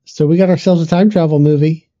So we got ourselves a time travel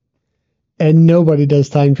movie, and nobody does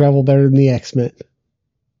time travel better than the X-Men.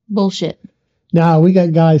 Bullshit. Now, we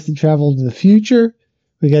got guys that travel to the future.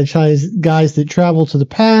 We got guys that travel to the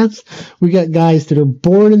past. We got guys that are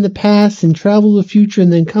born in the past and travel to the future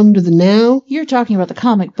and then come to the now. You're talking about the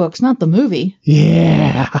comic books, not the movie.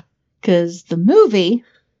 Yeah. Because the movie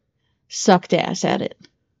sucked ass at it.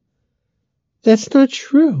 That's not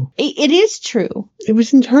true. It is true. It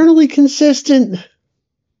was internally consistent.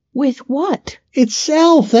 With what?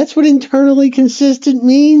 Itself. That's what internally consistent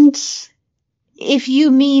means. If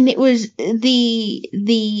you mean it was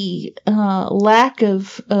the lack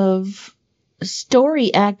of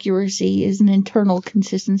story accuracy is an internal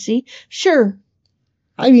consistency, sure.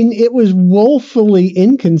 I mean, it was woefully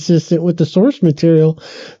inconsistent with the source material,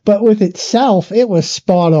 but with itself, it was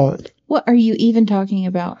spot on. What are you even talking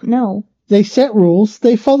about? No. They set rules.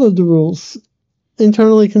 They followed the rules.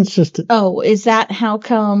 Internally consistent. Oh, is that how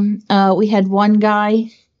come we had one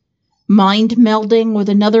guy mind melding with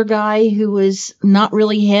another guy who was not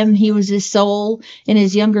really him? He was his soul in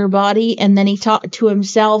his younger body, and then he talked to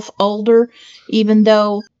himself older, even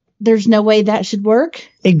though there's no way that should work?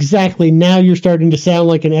 Exactly. Now you're starting to sound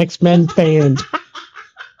like an X-Men fan.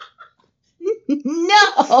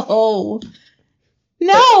 No!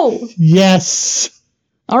 No! Yes.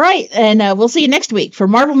 All right, and we'll see you next week for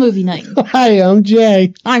Marvel Movie Night. Hi, I'm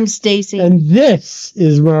Jay. I'm Stacy. And this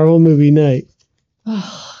is Marvel Movie Night.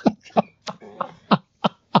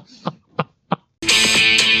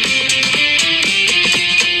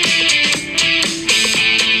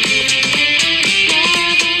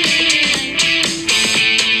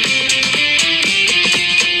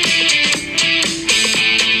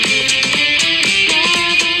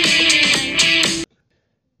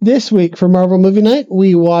 This week for Marvel Movie Night,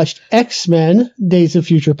 we watched X-Men Days of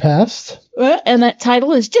Future Past. And that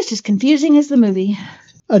title is just as confusing as the movie.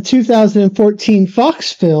 A 2014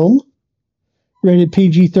 Fox film, rated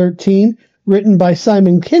PG-13, written by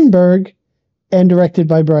Simon Kinberg, and directed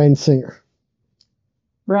by Bryan Singer.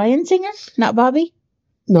 Bryan Singer? Not Bobby?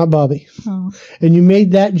 Not Bobby. Oh. And you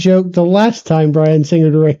made that joke the last time Bryan Singer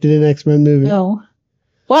directed an X-Men movie. Oh.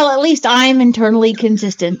 Well, at least I'm internally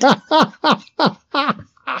consistent.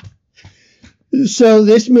 So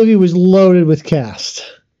this movie was loaded with cast.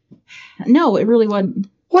 No, it really wasn't.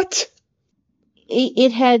 What?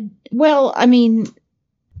 It had, well, I mean,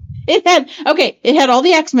 it had all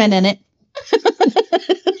the X-Men in it.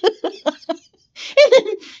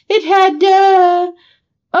 It had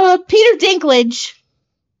Peter Dinklage.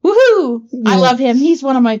 Woohoo! Yeah. I love him. He's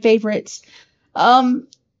one of my favorites. I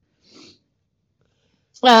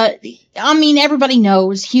mean, everybody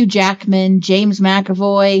knows Hugh Jackman, James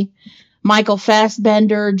McAvoy, Michael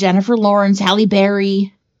Fassbender, Jennifer Lawrence, Halle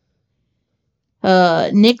Berry,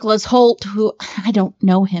 Nicholas Hoult, who I don't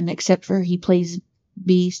know him except for he plays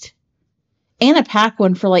Beast. Anna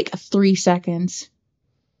Paquin for like 3 seconds.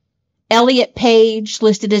 Elliot Page,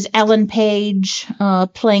 listed as Ellen Page,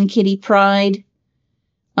 playing Kitty Pryde.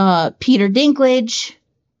 Peter Dinklage,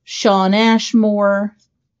 Shawn Ashmore,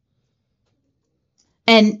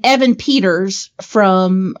 and Evan Peters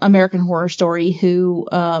from American Horror Story, who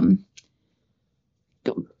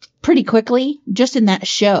pretty quickly, just in that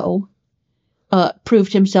show,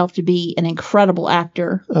 proved himself to be an incredible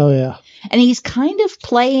actor. Oh, yeah. And he's kind of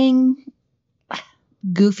playing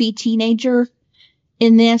goofy teenager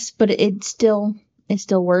in this, but it still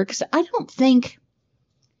works. I don't think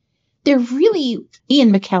they're really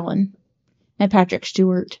Ian McKellen and Patrick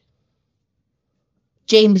Stewart.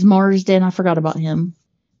 James Marsden, I forgot about him.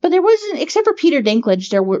 But there wasn't, except for Peter Dinklage,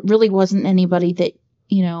 there really wasn't anybody that,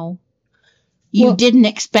 you didn't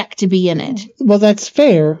expect to be in it. Well, that's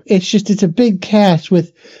fair. It's just, it's a big cast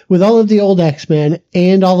with all of the old X-Men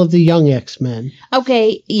and all of the young X-Men.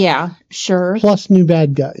 Okay, yeah, sure. Plus new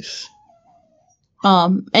bad guys.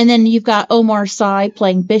 And then you've got Omar Sy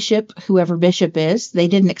playing Bishop, whoever Bishop is. They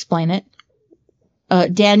didn't explain it.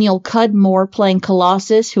 Daniel Cudmore playing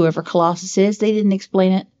Colossus, whoever Colossus is. They didn't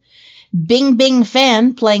explain it. Bing Bing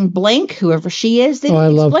Fan playing Blink, whoever she is. They didn't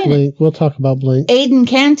explain love Blink. We'll talk about Blink. Aiden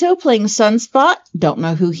Canto playing Sunspot. Don't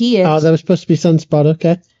know who he is. Oh, that was supposed to be Sunspot.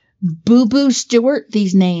 Okay. Boo Boo Stewart.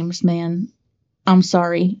 These names, man. I'm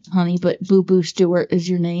sorry, honey, but Boo Boo Stewart is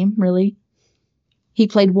your name, really? He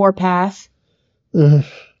played Warpath.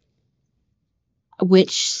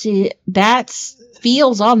 Which, that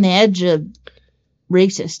feels on the edge of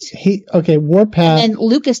racist. Warpath. And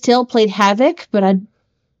Lucas Till played Havoc, but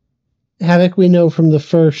Havoc we know from the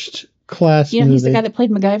first class movie. He's the guy that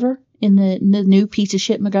played MacGyver in the new piece of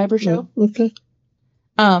shit MacGyver show. Oh, okay.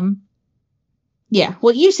 Yeah.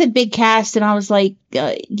 Well, you said big cast, and I was like,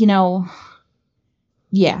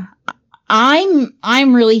 Yeah.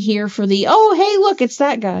 I'm really here for the, oh, hey, look, it's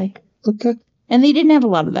that guy. Okay. And they didn't have a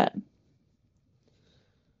lot of that.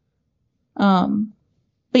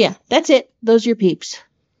 But yeah, that's it. Those are your peeps.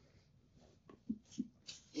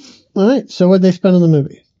 All right. So what'd they spend on the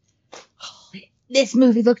movie? This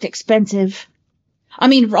movie looked expensive. I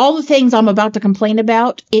mean, for all the things I'm about to complain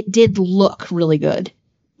about, it did look really good.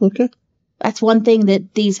 Okay. That's one thing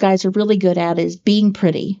that these guys are really good at, is being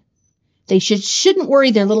pretty. They shouldn't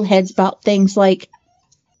worry their little heads about things like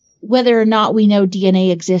whether or not we know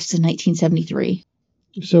DNA exists in 1973.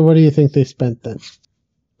 So what do you think they spent then?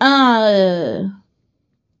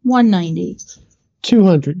 $190.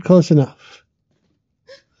 200. Close enough.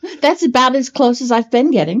 That's about as close as I've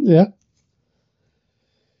been getting. Yeah.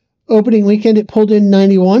 Opening weekend, it pulled in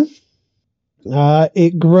 91.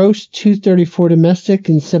 It grossed 234 domestic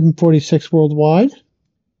and 746 worldwide.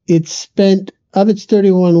 It spent, of its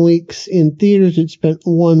 31 weeks in theaters, it spent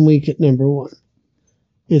 1 week at number one.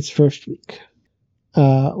 Its first week.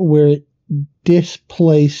 Where it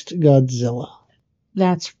displaced Godzilla.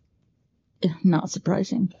 That's not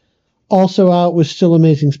surprising. Also out was Still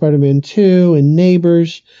Amazing Spider-Man 2 and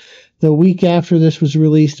Neighbors. The week after this was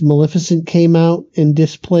released, Maleficent came out and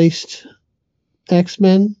displaced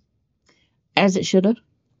X-Men. As it should have.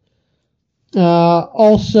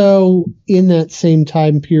 Also, in that same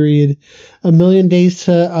time period, A Million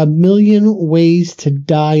Ways to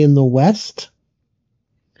Die in the West.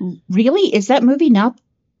 Really? Is that movie not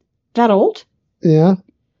that old? Yeah.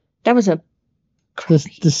 That was a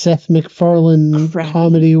The Seth MacFarlane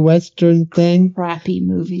comedy western thing. Crappy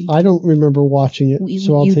movie. I don't remember watching it,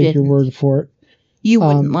 so I'll take your word for it. You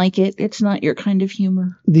wouldn't like it. It's not your kind of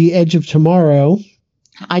humor. The Edge of Tomorrow.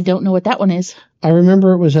 I don't know what that one is. I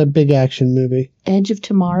remember it was a big action movie. Edge of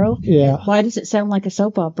Tomorrow? Yeah. Why does it sound like a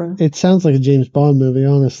soap opera? It sounds like a James Bond movie,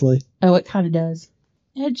 honestly. Oh, it kind of does.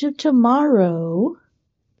 Edge of Tomorrow.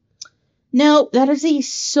 No, that is a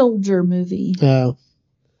soldier movie. Oh.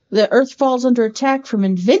 The Earth falls under attack from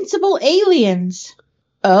invincible aliens.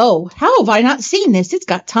 Oh, how have I not seen this? It's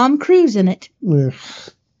got Tom Cruise in it. Ugh.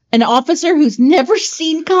 An officer who's never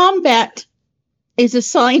seen combat is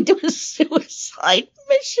assigned to a suicide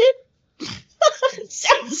mission.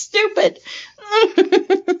 Sounds stupid.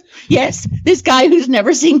 Yes, this guy who's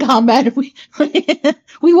never seen combat, we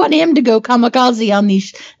want him to go kamikaze on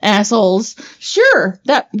these assholes. Sure,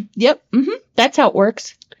 that's how it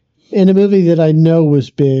works. In a movie that I know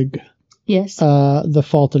was big. Yes. The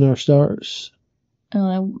Fault in Our Stars.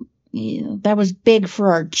 Yeah, that was big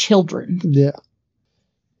for our children. Yeah.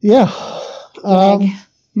 Yeah.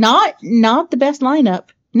 Not the best lineup.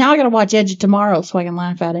 Now I gotta watch Edge of Tomorrow so I can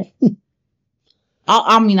laugh at it.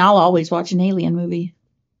 I'll always watch an alien movie.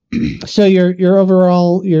 So your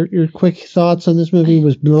overall your quick thoughts on this movie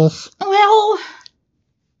was blah. Well,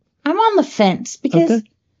 I'm on the fence because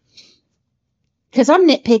I'm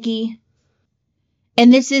nitpicky.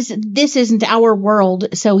 And this isn't our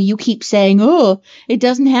world, so you keep saying, oh, it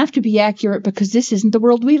doesn't have to be accurate because this isn't the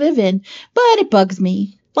world we live in. But it bugs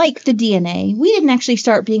me. Like the DNA. We didn't actually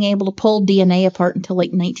start being able to pull DNA apart until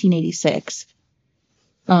like 1986.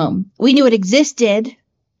 We knew it existed,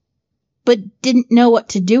 but didn't know what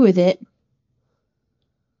to do with it.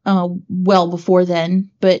 Well before then.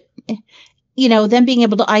 But, them being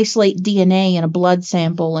able to isolate DNA in a blood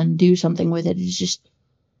sample and do something with it is just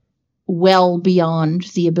well beyond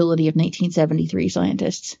the ability of 1973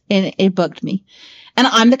 scientists. And it bugged me. And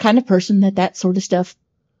I'm the kind of person that sort of stuff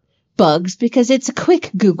bugs because it's a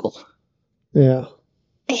quick Google. Yeah.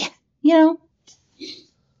 They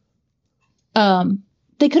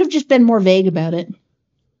could have just been more vague about it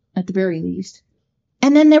at the very least.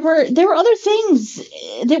 And then there were other things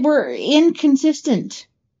that were inconsistent.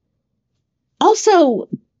 Also,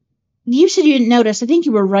 you said you didn't notice. I think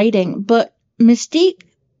you were writing, but Mystique,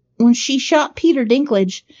 when she shot Peter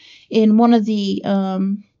Dinklage in one of the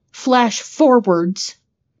flash forwards,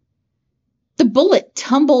 the bullet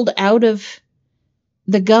tumbled out of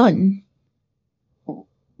the gun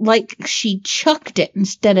like she chucked it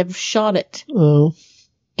instead of shot it. Oh.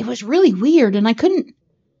 It was really weird, and I couldn't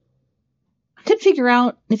figure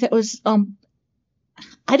out if it was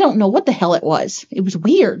I don't know what the hell it was. It was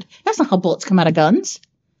weird. That's not how bullets come out of guns.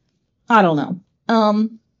 I don't know.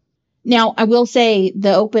 Now I will say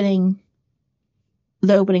the opening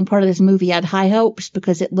part of this movie had high hopes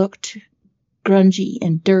because it looked grungy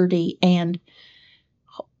and dirty, and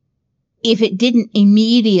if it didn't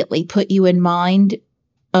immediately put you in mind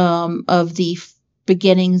of the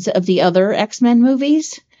beginnings of the other X-Men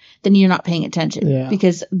movies, then you're not paying attention. Yeah.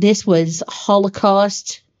 Because this was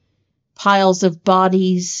Holocaust, piles of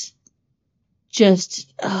bodies,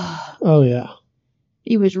 just... Oh, yeah.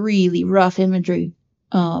 It was really rough imagery.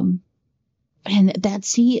 And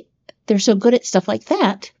they're so good at stuff like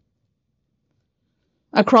that.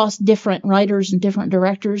 Across different writers and different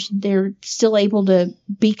directors, they're still able to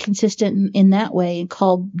be consistent in that way and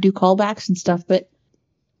do callbacks and stuff. But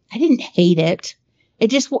I didn't hate it. I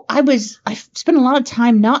spent a lot of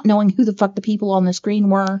time not knowing who the fuck the people on the screen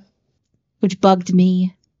were, which bugged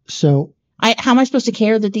me. So, how am I supposed to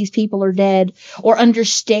care that these people are dead or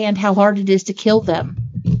understand how hard it is to kill them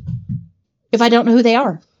if I don't know who they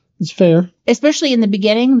are? It's fair. Especially in the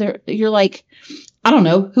beginning, you're like, I don't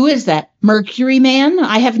know. Who is that? Mercury Man?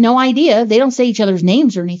 I have no idea. They don't say each other's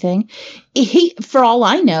names or anything. For all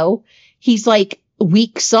I know, he's like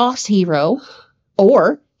weak sauce hero,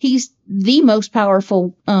 or he's the most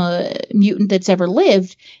powerful mutant that's ever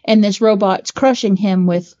lived, and this robot's crushing him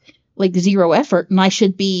with like zero effort, and I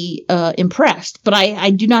should be impressed. But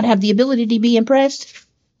I do not have the ability to be impressed.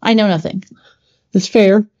 I know nothing. That's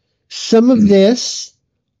fair. Some of this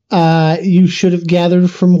you should have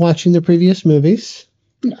gathered from watching the previous movies.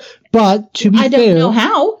 No. But to be fair, I don't know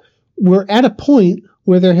how. We're at a point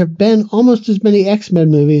where there have been almost as many X-Men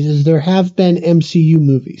movies as there have been MCU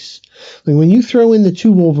movies. Like when you throw in the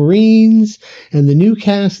 2 Wolverines and the new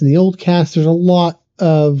cast and the old cast, there's a lot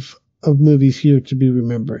of movies here to be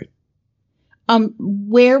remembering.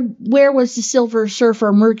 Where was the Silver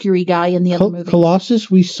Surfer Mercury guy in the other movie? Colossus,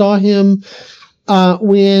 we saw him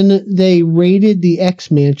when they raided the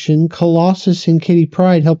X-Mansion. Colossus and Kitty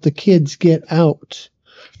Pryde helped the kids get out.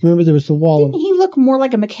 Remember, there was the wall. Didn't he look more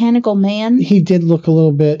like a mechanical man? He did look a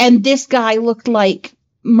little bit. And this guy looked like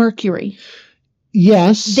Mercury.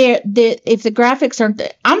 Yes. If the graphics aren't...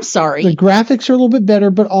 I'm sorry. The graphics are a little bit better,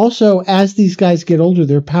 but also, as these guys get older,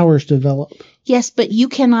 their powers develop. Yes, but you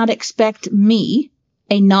cannot expect me,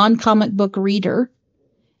 a non-comic book reader,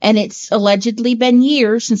 and it's allegedly been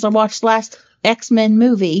years since I watched the last X-Men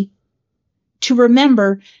movie, to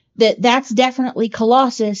remember that that's definitely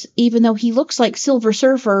Colossus, even though he looks like Silver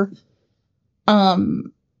Surfer,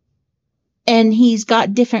 and he's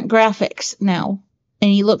got different graphics now,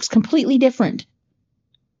 and he looks completely different.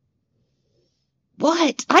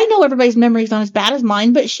 What? I know everybody's memory's not as bad as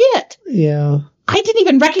mine, but shit. Yeah. I didn't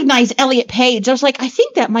even recognize Elliot Page. I was like, I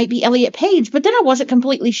think that might be Elliot Page, but then I wasn't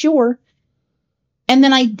completely sure. And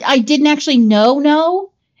then I didn't actually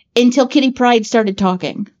know until Kitty Pryde started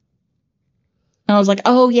talking. And I was like,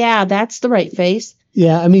 oh yeah, that's the right face.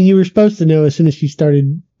 Yeah, I mean, you were supposed to know as soon as she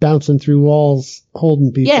started bouncing through walls,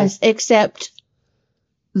 holding people. Yes, except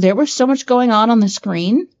there was so much going on the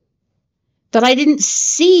screen that I didn't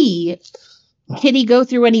see Kitty go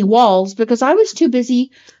through any walls because I was too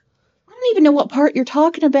busy. I don't even know what part you're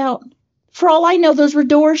talking about. For all I know, those were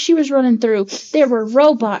doors she was running through. There were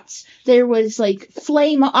robots. There was like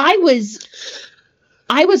flame. I was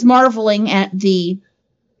marveling at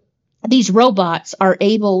these robots are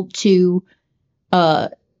able to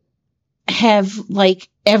have like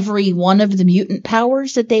every one of the mutant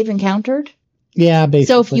powers that they've encountered. Yeah, basically.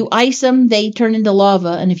 So if you ice them, they turn into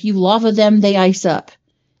lava, and if you lava them, they ice up.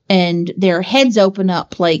 And their heads open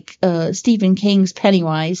up like Stephen King's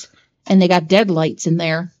Pennywise, and they got deadlights in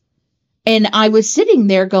there. And I was sitting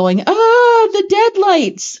there going, the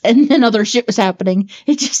deadlights! And then other shit was happening.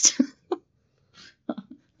 It just...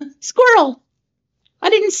 Squirrel! I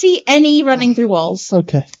didn't see any running through walls.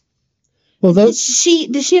 Okay. Well, does she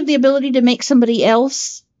have the ability to make somebody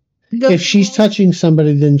else go? If she's touching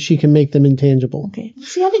somebody, then she can make them intangible. Okay.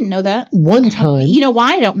 See, I didn't know that. One time. You know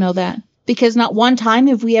why I don't know that? Because not one time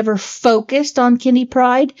have we ever focused on Kitty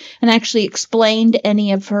Pryde and actually explained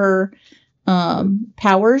any of her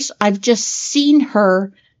powers. I've just seen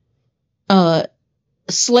her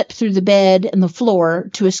slip through the bed and the floor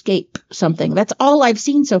to escape something. That's all I've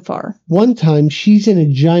seen so far. One time, she's in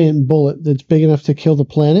a giant bullet that's big enough to kill the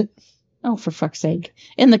planet. Oh, for fuck's sake.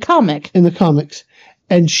 In the comics.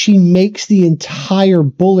 And she makes the entire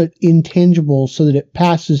bullet intangible so that it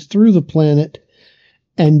passes through the planet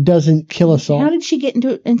and doesn't kill us all. How did she get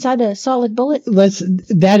inside a solid bullet?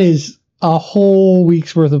 That is a whole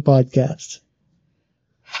week's worth of podcast.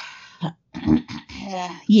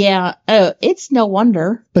 Yeah, it's no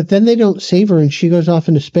wonder. But then they don't save her, and she goes off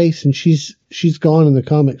into space, and she's gone in the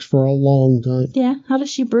comics for a long time. Yeah, how does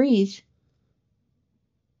she breathe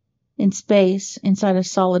in space inside a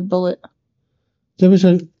solid bullet? There was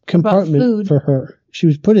a compartment for her. She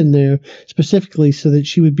was put in there specifically so that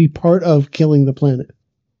she would be part of killing the planet.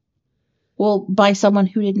 Well, by someone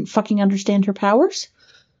who didn't fucking understand her powers?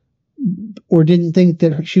 Or didn't think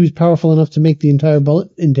that she was powerful enough to make the entire bullet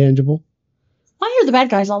intangible. Why are the bad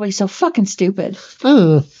guys always so fucking stupid? I don't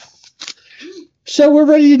know. So we're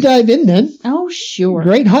ready to dive in then. Oh, sure.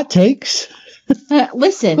 Great hot takes.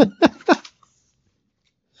 Listen,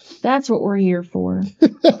 that's what we're here for.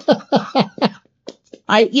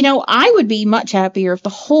 I would be much happier if the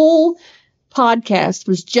whole podcast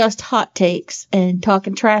was just hot takes and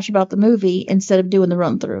talking trash about the movie instead of doing the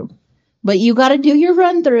run through. But you got to do your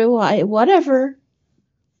run through. Whatever.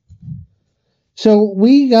 So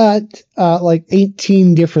we got like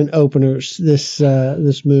 18 different openers this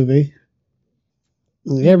movie.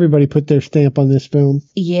 Everybody put their stamp on this film.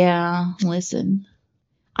 Yeah, listen.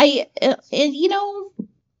 It's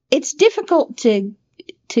difficult to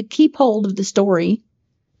keep hold of the story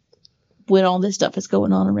when all this stuff is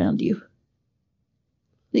going on around you.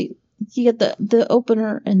 You get the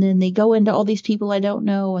opener, and then they go into all these people I don't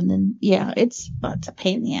know, and then it's a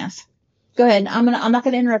pain in the ass. Go ahead. I'm not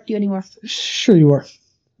gonna interrupt you anymore. Sure you are.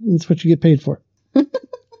 That's what you get paid for.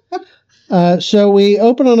 So we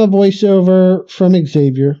open on a voiceover from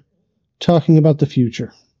Xavier talking about the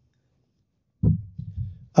future.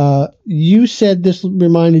 You said this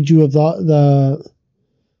reminded you of the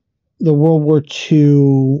World War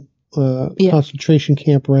II concentration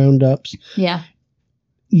camp roundups. Yeah.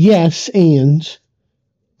 Yes, and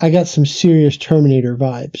I got some serious Terminator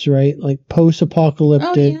vibes, right? Like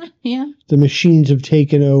post-apocalyptic. Oh, yeah. The machines have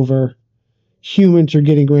taken over. Humans are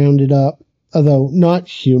getting rounded up, although not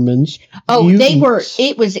humans. Oh, mutants. They were.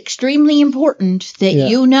 It was extremely important that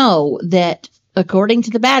you know that, according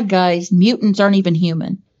to the bad guys, mutants aren't even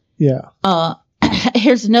human. Yeah.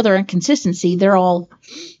 Here's another inconsistency. They're all,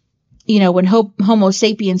 when Homo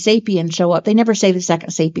sapien show up, they never say the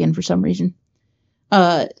second sapien for some reason.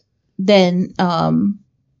 Then,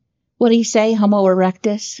 what did he say? Homo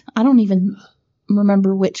erectus? I don't even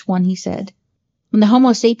remember which one he said. When the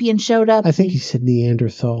Homo sapien showed up. I think he said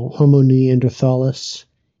Neanderthal. Homo neanderthalis.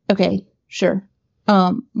 Okay, sure.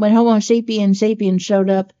 When Homo sapien showed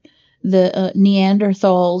up, the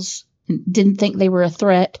Neanderthals didn't think they were a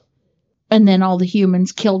threat. And then all the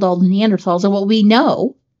humans killed all the Neanderthals. And well, we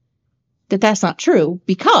know that that's not true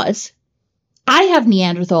because I have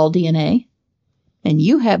Neanderthal DNA and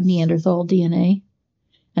you have Neanderthal DNA.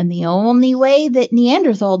 And the only way that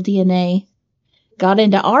Neanderthal DNA got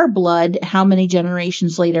into our blood how many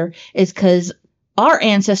generations later is because our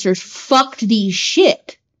ancestors fucked the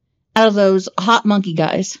shit out of those hot monkey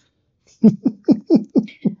guys.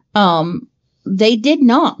 They did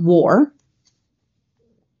not war.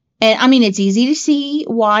 And I mean, it's easy to see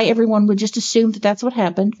why everyone would just assume that that's what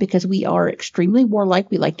happened because we are extremely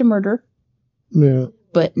warlike. We like to murder. Yeah.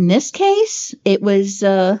 But in this case, it was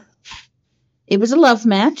a love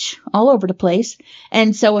match all over the place.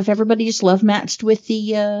 And so if everybody just love matched with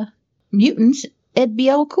the mutants, it'd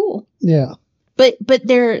be all cool. Yeah. But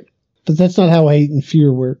that's not how hate and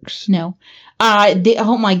fear works. No.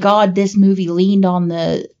 Oh my God, this movie leaned on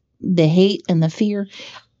the hate and the fear.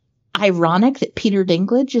 Ironic that Peter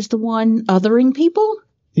Dinklage is the one othering people.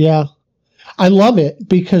 Yeah. I love it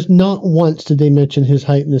because not once did they mention his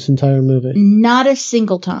height in this entire movie. Not a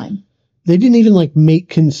single time. They didn't even make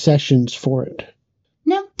concessions for it.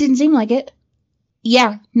 No, didn't seem like it.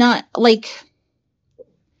 Yeah, not like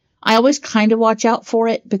I always kind of watch out for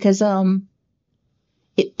it because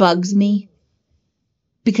it bugs me.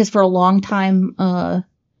 Because for a long time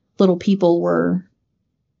little people were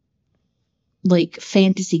like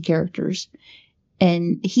fantasy characters.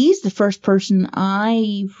 And he's the first person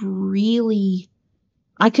I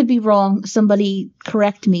could be wrong. Somebody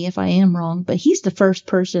correct me if I am wrong, but he's the first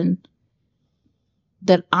person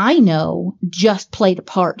that I know just played a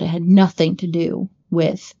part that had nothing to do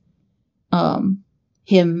with him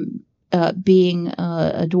being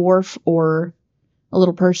a dwarf or a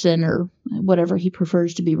little person or whatever he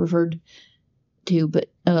prefers to be referred to.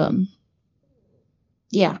 But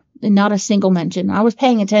yeah, not a single mention. I was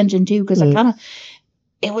paying attention too because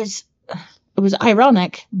it was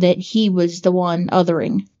ironic that he was the one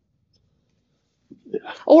othering.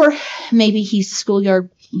 Or maybe he's the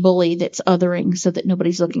schoolyard bully that's othering so that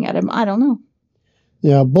nobody's looking at him. I don't know.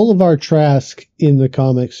 Yeah, Bolivar Trask in the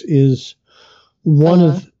comics is one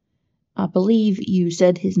of... I believe you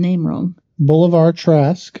said his name wrong. Bolivar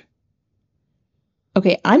Trask.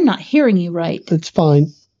 Okay, I'm not hearing you right. That's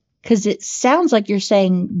fine. Because it sounds like you're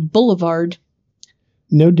saying Boulevard.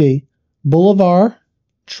 No D. Bolivar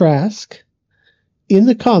Trask in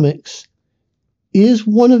the comics is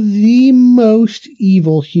one of the most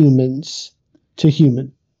evil humans to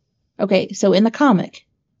human. Okay, so in the comic,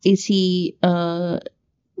 is he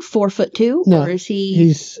 4'2"? No, or is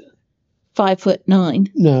he's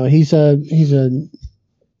 5'9"? No, he's an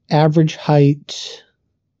average height,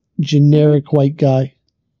 generic white guy.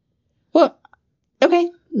 Well,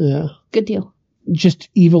 okay. Yeah. Good deal. just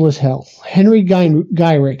evil as hell. Henry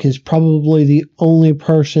Gyrick is probably the only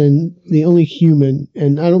person, the only human,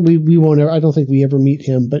 and I don't think we ever meet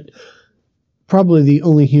him, but probably the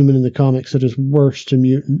only human in the comics that is worse to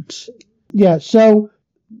mutants. Yeah, so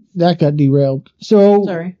that got derailed. So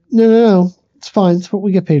Sorry. No. It's fine. It's what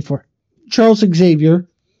we get paid for. Charles Xavier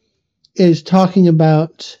is talking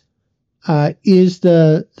about is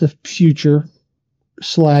the future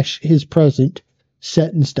 / his present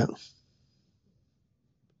set in stone.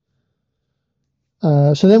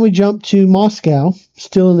 So then we jump to Moscow,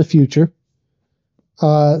 still in the future.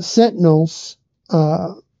 Sentinels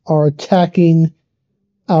are attacking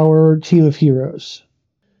our team of heroes.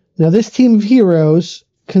 Now, this team of heroes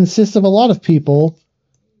consists of a lot of people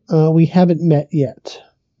we haven't met yet.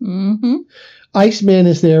 Mm-hmm. Iceman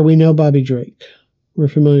is there. We know Bobby Drake. We're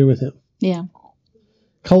familiar with him. Yeah.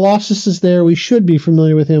 Colossus is there. We should be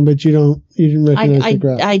familiar with him, but you didn't recognize the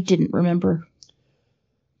graph. I didn't remember.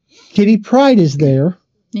 Kitty Pryde is there.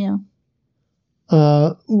 Yeah.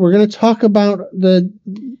 We're going to talk about the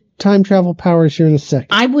time travel powers here in a second.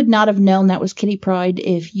 I would not have known that was Kitty Pryde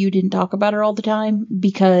if you didn't talk about her all the time,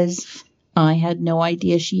 because I had no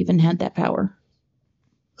idea she even had that power.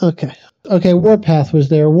 Okay, Warpath was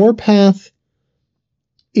there. Warpath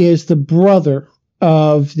is the brother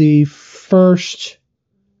of the first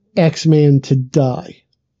X-Man to die.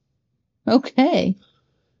 Okay.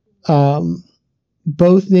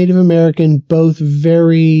 Both Native American, both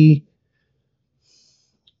very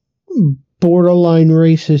borderline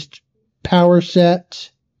racist power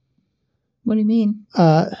sets. What do you mean?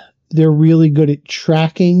 They're really good at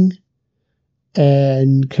tracking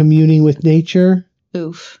and communing with nature.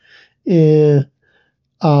 Oof.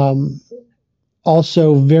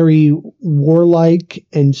 Also very warlike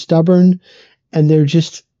and stubborn, and they're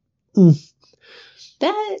just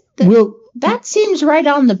that seems right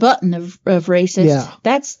on the button of racist. Yeah.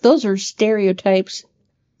 Those are stereotypes.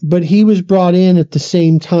 But he was brought in at the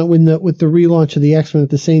same time with the relaunch of the X-Men. At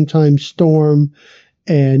the same time, Storm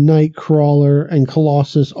and Nightcrawler and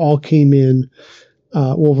Colossus all came in.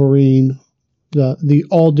 Wolverine, the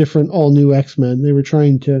all new X-Men. They were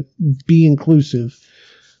trying to be inclusive,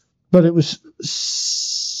 but it was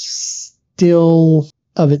still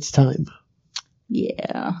of its time.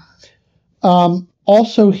 Yeah.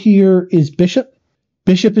 Also here is Bishop.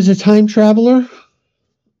 Bishop is a time traveler.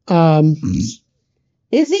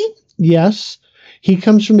 Is he? Yes. He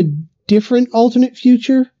comes from a different alternate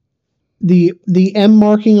future. The M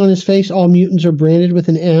marking on his face, all mutants are branded with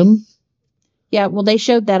an M. Yeah, well, they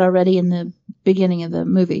showed that already in the beginning of the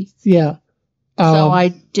movie. Yeah. So I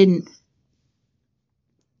didn't...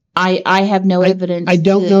 I have no evidence. I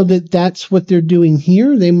don't know that that's what they're doing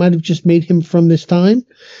here. They might have just made him from this time.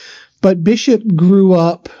 But Bishop grew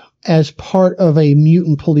up as part of a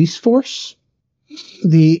mutant police force.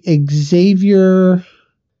 The Xavier,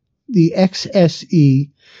 the XSE,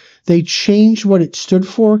 they changed what it stood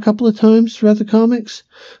for a couple of times throughout the comics,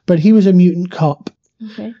 but he was a mutant cop.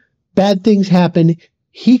 Okay. Bad things happen.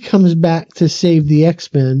 He comes back to save the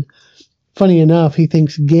X-Men. Funny enough, he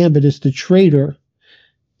thinks Gambit is the traitor,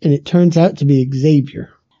 and it turns out to be Xavier.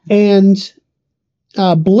 And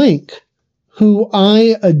Blink, who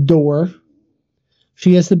I adore,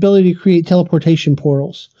 she has the ability to create teleportation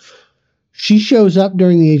portals. She shows up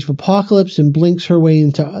during the Age of Apocalypse and blinks her way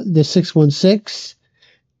into the 616,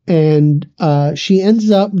 and she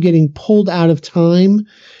ends up getting pulled out of time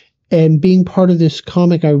and being part of this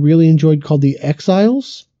comic I really enjoyed called The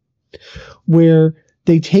Exiles, where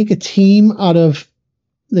they take a team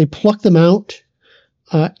they pluck them out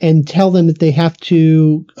and tell them that they have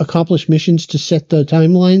to accomplish missions to set the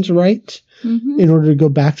timelines right in order to go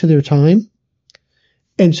back to their time.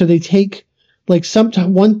 And so they take, like, for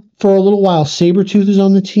a little while, Sabretooth is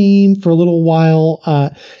on the team. For a little while,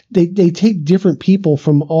 they take different people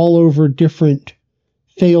from all over different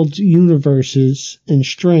failed universes and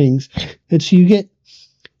strings. And so you get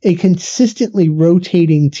a consistently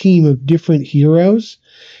rotating team of different heroes.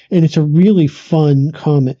 And it's a really fun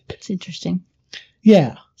comic. It's interesting.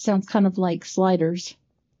 Yeah. Sounds kind of like Sliders.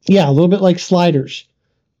 Yeah, a little bit like Sliders.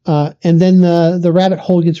 And then the rabbit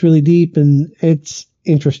hole gets really deep, and it's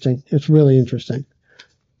interesting. It's really interesting.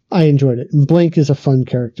 I enjoyed it. And Blink is a fun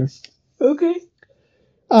character. Okay.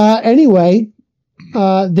 Anyway,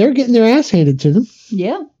 they're getting their ass handed to them.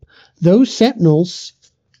 Yeah. Those Sentinels,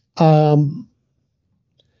 they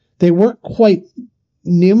weren't quite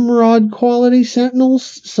Nimrod quality Sentinels.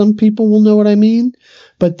 Some people will know what I mean,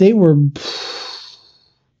 but they were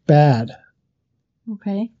bad.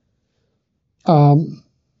 Okay. You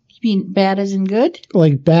mean bad as in good?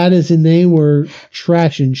 Like bad as in they were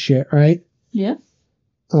trash and shit, right? Yeah.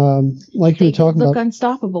 Like you were talking look about,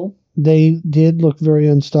 unstoppable. they did look very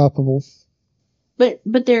unstoppable. But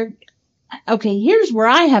they're okay. Here's where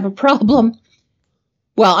I have a problem.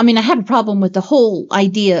 Well, I mean, I have a problem with the whole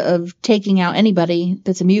idea of taking out anybody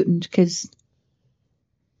that's a mutant. Because,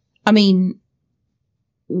 I mean,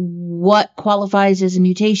 what qualifies as a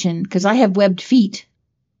mutation? Because I have webbed feet.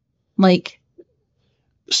 Like,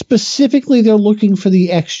 specifically, they're looking for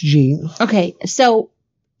the X gene. Okay, so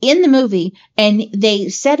in the movie, and they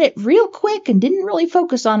said it real quick and didn't really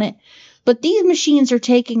focus on it, but these machines are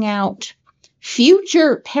taking out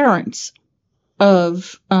future parents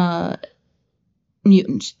of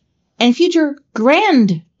mutants and future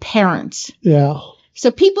grandparents. Yeah.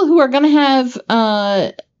 So people who are going to have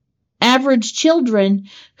average children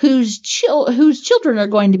whose children are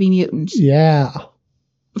going to be mutants. Yeah.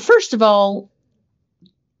 First of all,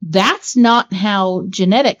 that's not how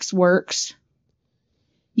genetics works.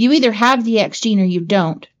 You either have the X gene or you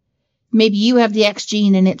don't. Maybe you have the X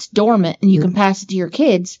gene and it's dormant and you can pass it to your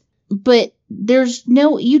kids. But there's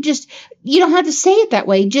no, you don't have to say it that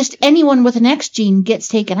way. Just anyone with an X gene gets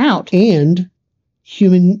taken out. And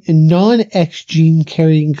human and non-X gene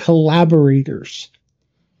carrying collaborators.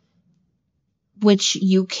 Which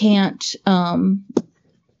you can't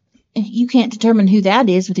determine who that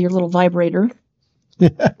is with your little vibrator.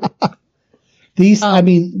 These, I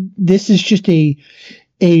mean, this is just a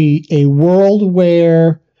world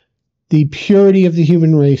where the purity of the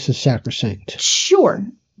human race is sacrosanct. Sure,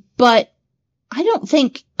 but I don't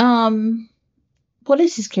think. What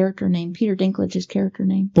is his character name? Peter Dinklage's character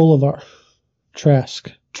name? Bolivar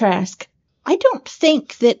Trask. I don't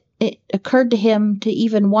think that it occurred to him to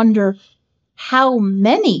even wonder how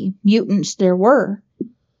many mutants there were.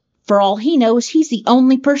 For all he knows, he's the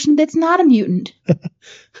only person that's not a mutant.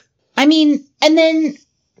 I mean, and then,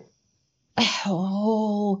 the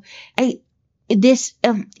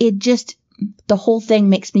whole thing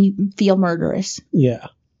makes me feel murderous. Yeah.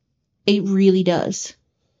 It really does.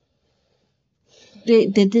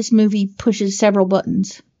 This movie pushes several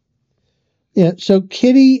buttons. Yeah, so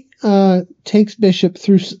Kitty takes Bishop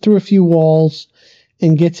through a few walls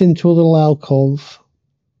and gets into a little alcove.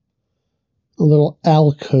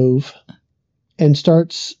 And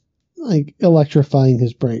starts like electrifying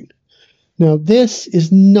his brain. Now, this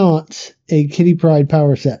is not a Kitty Pryde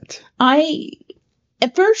power set. I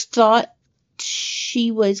at first thought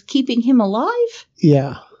she was keeping him alive.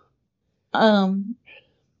 Yeah.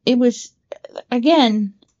 It was,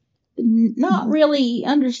 again, not really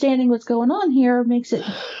understanding what's going on here makes it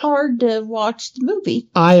hard to watch the movie.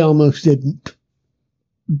 I almost didn't.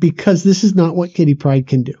 Because this is not what Kitty Pryde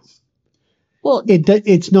can do. Well,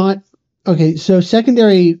 it's not. Okay, so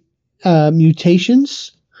secondary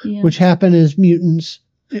mutations, which happen as mutants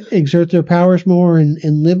exert their powers more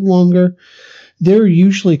and live longer, they're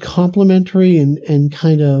usually complementary and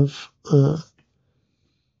kind of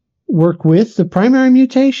work with the primary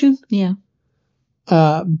mutation. Yeah.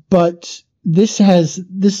 But this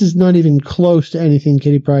is not even close to anything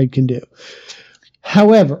Kitty Pryde can do.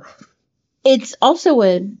 However, it's also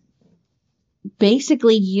a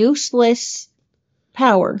basically useless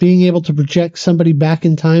power. Being able to project somebody back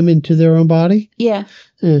in time into their own body? Yeah.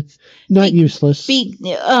 Not useless.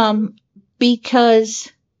 Because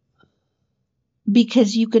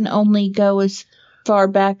you can only go as far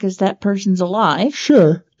back as that person's alive.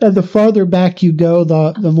 Sure. And the farther back you go,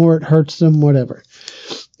 the more it hurts them, whatever.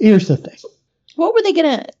 Here's the thing. What were they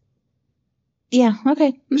gonna... Yeah,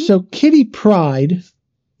 okay. Mm-hmm. So Kitty Pryde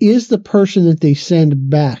is the person that they send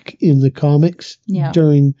back in the comics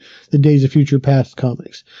during the Days of Future Past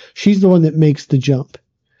comics. She's the one that makes the jump.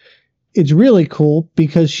 It's really cool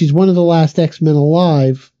because she's one of the last X-Men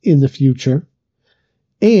alive in the future.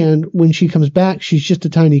 And when she comes back, she's just a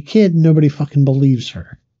tiny kid. And nobody fucking believes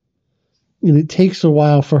her. And it takes a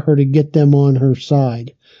while for her to get them on her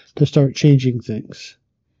side to start changing things.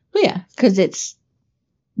 Well, yeah, because it's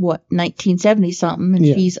 1970 something, and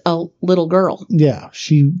she's a little girl. Yeah,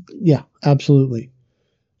 absolutely.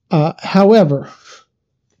 However,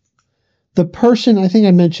 the person, I think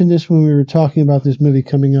I mentioned this when we were talking about this movie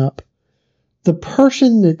coming up, the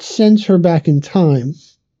person that sends her back in time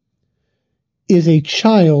is a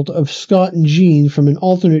child of Scott and Jean from an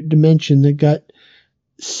alternate dimension that got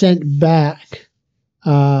sent back.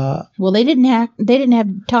 Well, they didn't have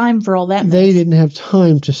time for all that. They didn't have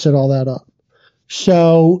time to set all that up.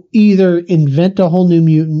 So either invent a whole new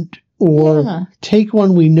mutant or take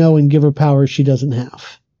one we know and give her powers she doesn't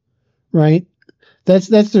have. Right? That's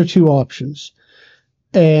their two options.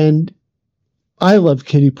 And I love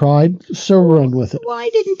Kitty Pryde, so run with it. Why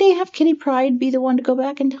didn't they have Kitty Pryde be the one to go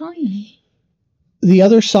back in time? the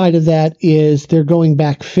other side of that is they're going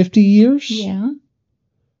back 50 years. Yeah.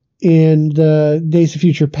 In the Days of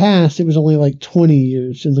Future Past, it was only like 20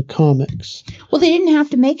 years in the comics. Well, they didn't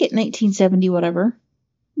have to make it 1970 whatever.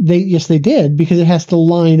 Yes, they did, because it has to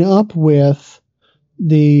line up with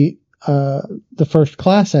the First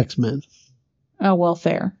Class X-Men. Oh, well,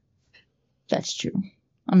 fair. That's true.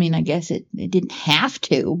 I mean, I guess it didn't have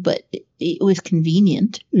to, but it was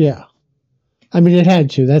convenient. Yeah. I mean, it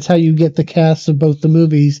had to. That's how you get the casts of both the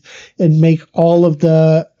movies and make all of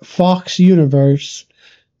the Fox universe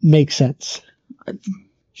make sense.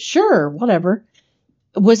 Sure, whatever.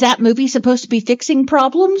 Was that movie supposed to be fixing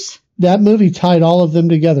problems? That movie tied all of them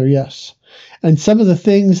together, yes. And some of the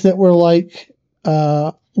things that were like,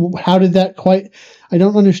 how did that quite... I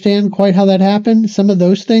don't understand quite how that happened. Some of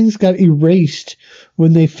those things got erased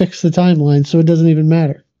when they fixed the timeline, so it doesn't even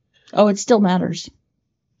matter. Oh, it still matters.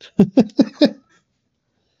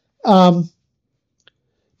 But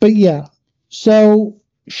yeah, so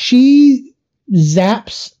she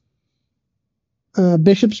zaps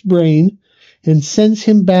Bishop's brain and sends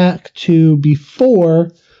him back to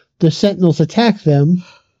before the Sentinels attack them,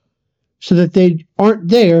 so that they aren't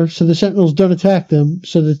there, so the Sentinels don't attack them,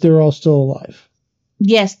 so that they're all still alive.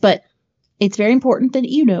 Yes, but it's very important that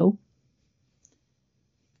you know,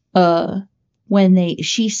 when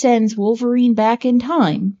she sends Wolverine back in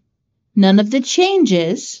time, none of the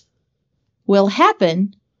changes will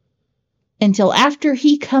happen until after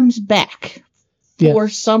he comes back for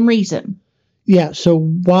some reason. Yeah, so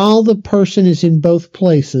while the person is in both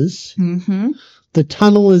places, Mm-hmm. the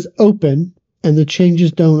tunnel is open and the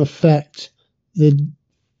changes don't affect the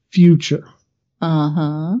future.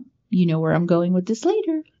 Uh-huh. You know where I'm going with this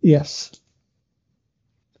later. Yes.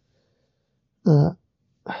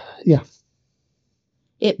 Yeah.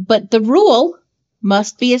 But the rule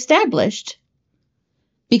must be established,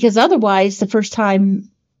 because otherwise the first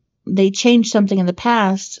time they change something in the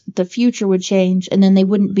past, the future would change, and then they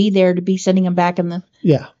wouldn't be there to be sending them back in the...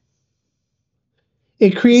 Yeah.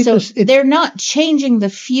 It creates... So they're not changing the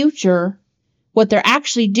future. What they're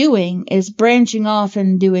actually doing is branching off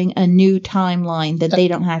and doing a new timeline that they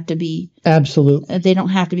don't have to be... Absolutely. They don't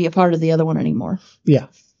have to be a part of the other one anymore. Yeah.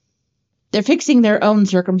 They're fixing their own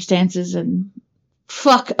circumstances and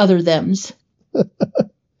fuck other thems.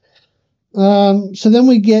 So then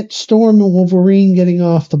we get Storm and Wolverine getting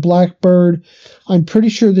off the Blackbird. I'm pretty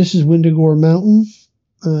sure this is Wendigo Mountain.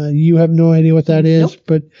 You have no idea what that is, Nope.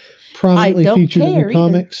 but prominently featured in the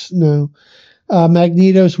comics. No.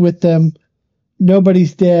 Magneto's with them.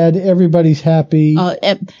 Nobody's dead. Everybody's happy.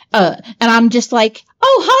 And I'm just like,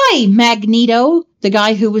 oh, hi, Magneto, the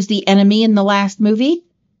guy who was the enemy in the last movie.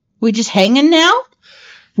 We just hanging now?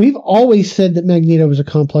 We've always said that Magneto was a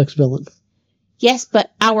complex villain. Yes,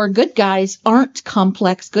 but our good guys aren't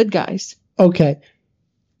complex good guys. Okay.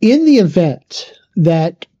 In the event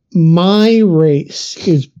that my race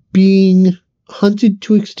is being hunted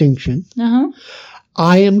to extinction, Uh-huh.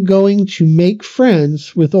 I am going to make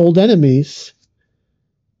friends with old enemies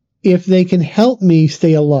if they can help me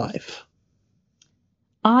stay alive.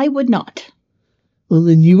 I would not. Well,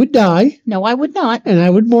 then you would die, No, I would not. and I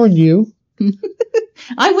would mourn you.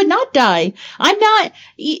 I would not die. I'm not...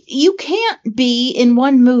 you can't be in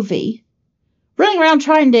one movie running around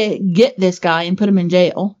trying to get this guy and put him in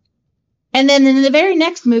jail. And then in the very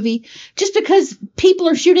next movie, just because people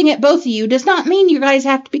are shooting at both of you does not mean you guys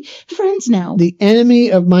have to be friends now. The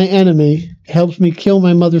enemy of my enemy helps me kill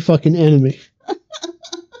my motherfucking enemy. But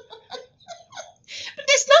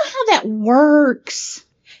that's not how that works.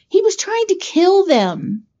 He was trying to kill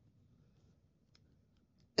them.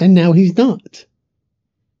 And now he's not.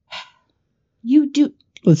 You do...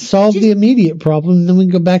 Let's solve the immediate problem, and then we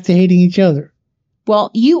can go back to hating each other.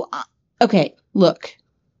 Well, you... Okay, look.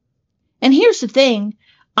 And here's the thing.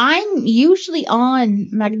 I'm usually on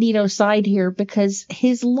Magneto's side here because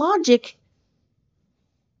his logic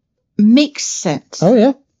makes sense. Oh,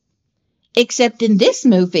 yeah. Except in this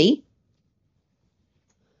movie,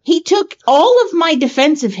 he took all of my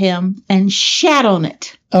defense of him and shat on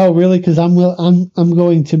it. Oh, really? Because I'm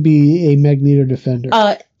going to be a Magneto defender.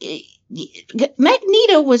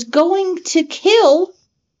 Magneto was going to kill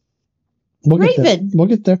Raven. We'll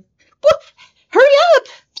get there. Well, hurry up!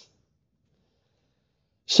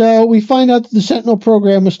 So we find out that the Sentinel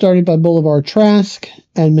program was started by Boulevard Trask,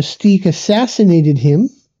 and Mystique assassinated him,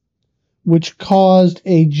 which caused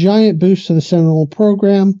a giant boost to the Sentinel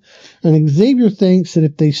program. And Xavier thinks that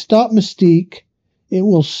if they stop Mystique, it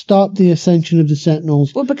will stop the ascension of the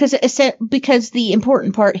Sentinels. Well, because the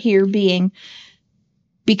important part here being,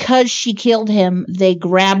 because she killed him, they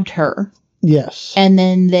grabbed her. Yes. And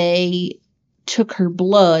then they took her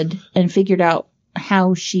blood and figured out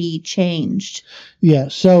how she changed. Yeah,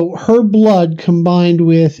 so her blood combined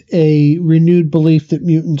with a renewed belief that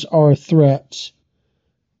mutants are threats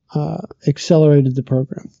accelerated the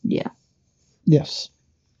program. Yeah. Yes.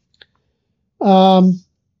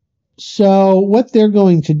 So what they're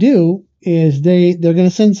going to do is they're going to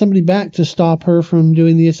send somebody back to stop her from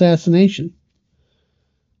doing the assassination.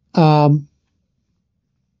 The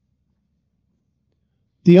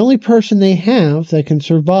only person they have that can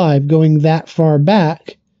survive going that far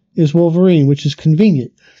back is Wolverine, which is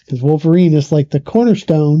convenient because Wolverine is like the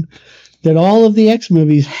cornerstone that all of the X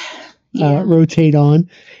movies rotate on,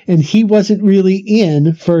 and he wasn't really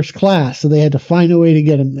in First Class, so they had to find a way to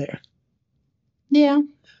get him there. Yeah.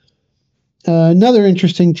 Another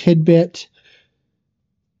interesting tidbit,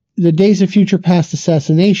 the Days of Future Past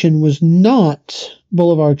assassination was not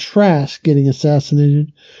Boulevard Trask getting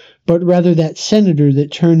assassinated, but rather that senator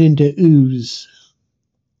that turned into ooze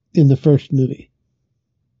in the first movie.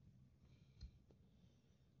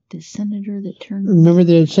 The senator that turned... Remember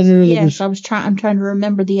the senator that was... Yes, I'm trying to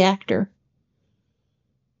remember the actor.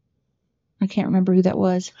 I can't remember who that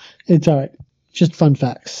was. It's all right. Just fun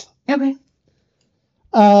facts. Okay.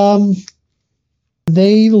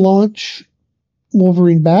 They launch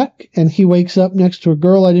Wolverine back, and he wakes up next to a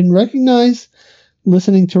girl I didn't recognize,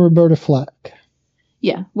 listening to Roberta Flack.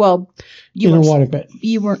 Yeah, well, in a waterbed.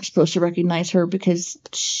 You weren't supposed to recognize her because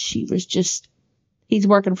she was just... He's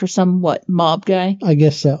working for some, mob guy? I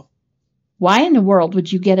guess so. Why in the world would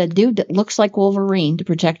you get a dude that looks like Wolverine to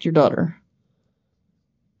protect your daughter?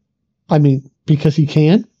 I mean, because he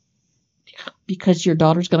can? Because your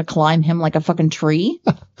daughter's going to climb him like a fucking tree?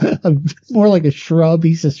 More like a shrub.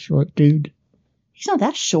 He's a short dude. He's not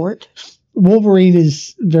that short. Wolverine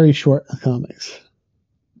is very short in the comics.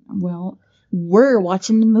 Well, we're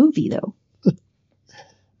watching the movie, though.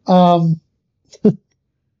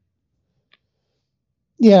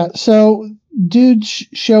 Yeah, so dudes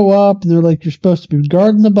show up, and they're like, you're supposed to be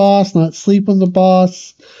guarding the boss, not sleeping with the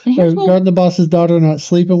boss. Or guarding the boss's daughter, not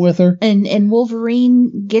sleeping with her. And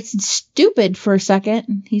Wolverine gets stupid for a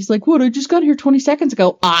second. He's like, what, I just got here 20 seconds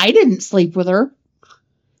ago. I didn't sleep with her.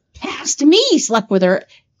 Past me slept with her.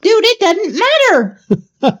 Dude, it doesn't matter.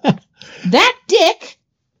 That dick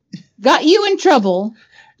got you in trouble.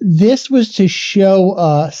 This was to show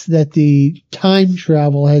us that the time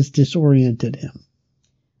travel has disoriented him.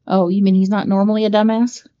 Oh, you mean he's not normally a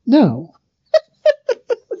dumbass? No.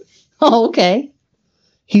 Oh, okay.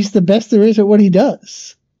 He's the best there is at what he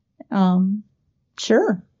does.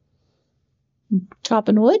 Sure.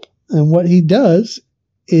 Chopping wood? And what he does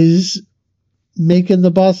is making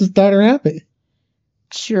the boss's daughter happy.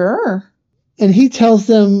 Sure. And he tells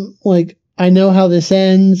them, like, I know how this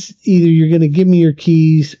ends. Either you're going to give me your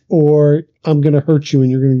keys or I'm going to hurt you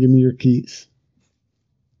and you're going to give me your keys.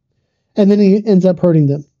 And then he ends up hurting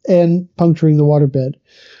them and puncturing the waterbed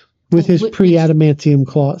with his pre-adamantium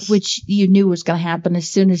claws. Which you knew was going to happen as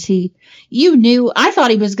soon as you knew. I thought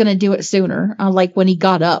he was going to do it sooner. Like when he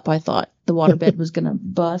got up, I thought the waterbed was going to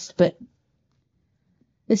bust. But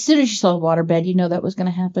as soon as you saw the waterbed, you know that was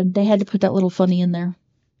going to happen. They had to put that little funny in there.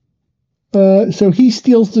 So he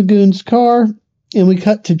steals the goon's car, and we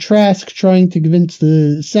cut to Trask trying to convince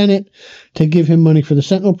the Senate to give him money for the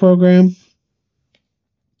Sentinel program.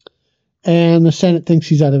 And the Senate thinks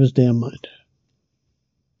he's out of his damn mind.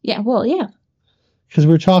 Yeah, well, yeah. Because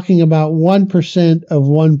we're talking about 1% of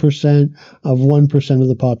 1% of 1% of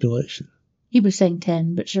the population. He was saying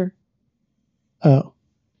 10, but sure. Oh.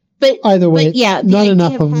 But either way, but yeah, not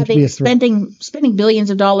enough of them to be a threat. Spending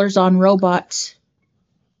billions of dollars on robots.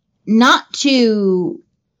 Not to...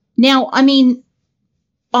 Now, I mean,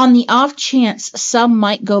 on the off chance some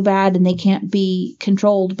might go bad and they can't be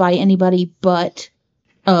controlled by anybody but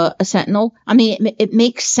a Sentinel. I mean, it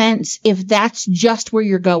makes sense if that's just where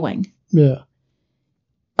you're going. Yeah.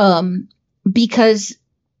 Because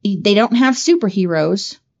they don't have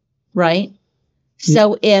superheroes, right?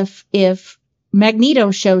 So if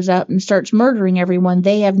Magneto shows up and starts murdering everyone,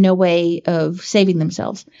 they have no way of saving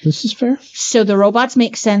themselves. This is fair. So the robots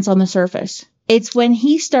make sense on the surface. It's when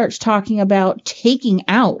he starts talking about taking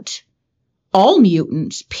out all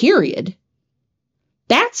mutants, period.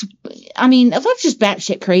 That's just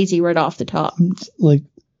batshit crazy right off the top. It's like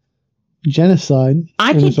genocide.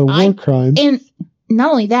 It's a war crime. And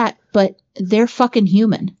not only that, but they're fucking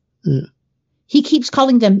human. Yeah. He keeps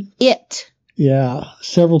calling them it. Yeah,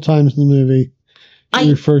 several times in the movie,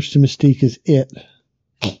 he refers to Mystique as it.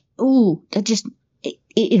 Ooh, that just it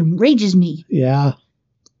enrages me. Yeah.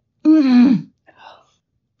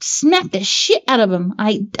 Smack the shit out of him.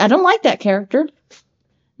 I don't like that character.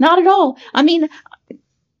 Not at all. I mean,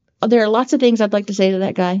 there are lots of things I'd like to say to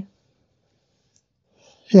that guy.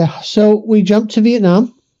 Yeah, so we jump to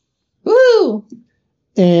Vietnam, Woo!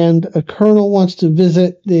 and a colonel wants to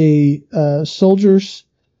visit the soldiers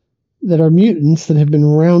that are mutants that have been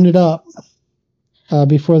rounded up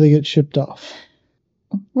before they get shipped off.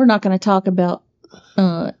 We're not going to talk about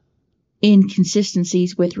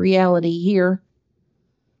inconsistencies with reality here.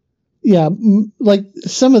 Yeah, like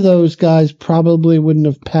some of those guys probably wouldn't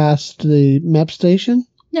have passed the MEP station.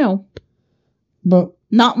 No. But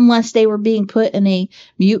not unless they were being put in a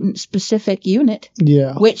mutant-specific unit.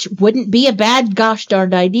 Yeah. Which wouldn't be a bad gosh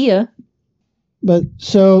darned idea. But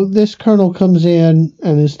so this colonel comes in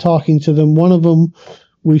and is talking to them. One of them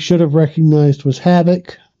we should have recognized was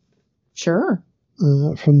Havoc. Sure.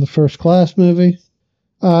 From the First Class movie.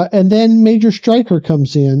 And then Major Stryker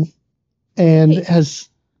comes in and has...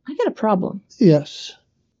 I got a problem. Yes.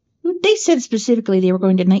 They said specifically they were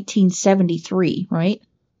going to 1973, right?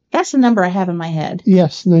 That's the number I have in my head.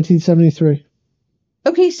 Yes, 1973.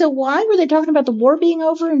 Okay, so why were they talking about the war being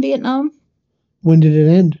over in Vietnam? When did it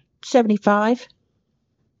end? 75.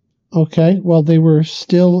 Okay, well, they were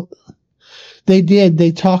still... They did.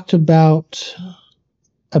 They talked about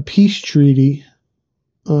a peace treaty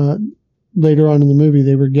later on in the movie.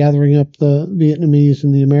 They were gathering up the Vietnamese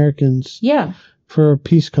and the Americans for a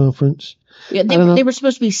peace conference. Yeah, they were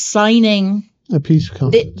supposed to be signing a peace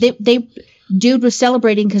conference. Dude was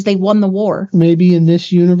celebrating because they won the war. Maybe in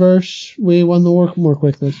this universe we won the war more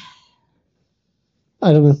quickly.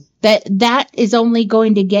 I don't know. That is only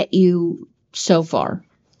going to get you so far.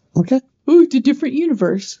 Okay. Oh, it's a different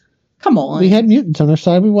universe. Come on. We had mutants on our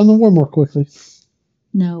side. We won the war more quickly.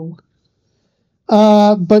 No.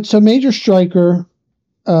 But so Major Stryker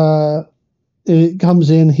it comes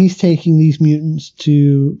in. He's taking these mutants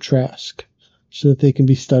to Trask so that they can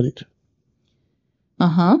be studied.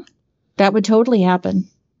 Uh-huh. That would totally happen.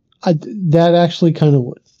 That actually kind of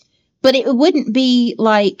would. But it wouldn't be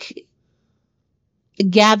like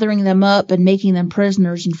gathering them up and making them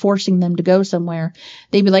prisoners and forcing them to go somewhere.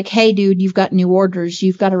 They'd be like, hey, dude, you've got new orders.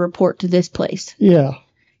 You've got to report to this place. Yeah.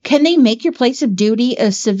 Can they make your place of duty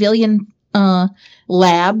a civilian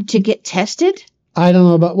lab to get tested? I don't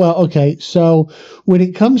know about... Well, okay. So when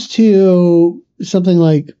it comes to something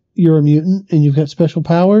like you're a mutant and you've got special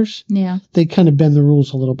powers, they kind of bend the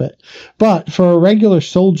rules a little bit. But for a regular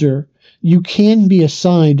soldier, you can be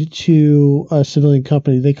assigned to a civilian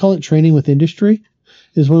company. They call it training with industry,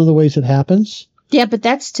 is one of the ways it happens. Yeah, but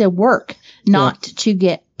that's to work, not to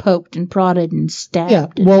get poked and prodded and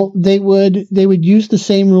stabbed. Yeah, well, they would use the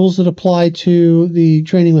same rules that apply to the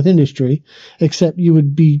training with industry, except you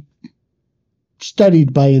would be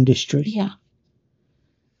studied by industry. Yeah.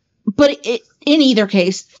 But in either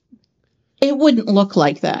case, it wouldn't look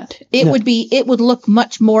like that. It would look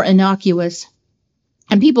much more innocuous,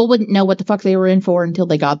 and people wouldn't know what the fuck they were in for until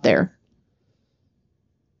they got there.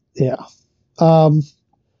 Yeah.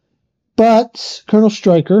 But Colonel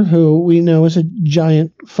Stryker, who we know is a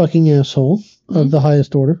giant fucking asshole of the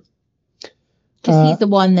highest order. Because he's the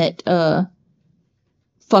one that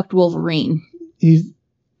fucked Wolverine.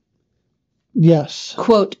 Yes.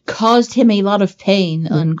 Quote, caused him a lot of pain,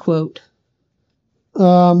 unquote.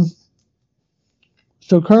 So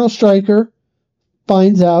Colonel Stryker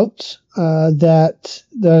finds out that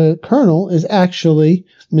the Colonel is actually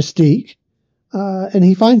Mystique. And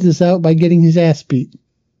he finds this out by getting his ass beat.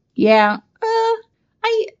 Yeah.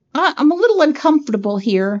 I'm a little uncomfortable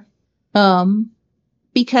here.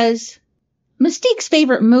 Because Mystique's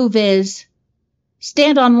favorite move is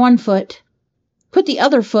stand on one foot, put the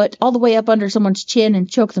other foot all the way up under someone's chin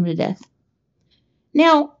and choke them to death.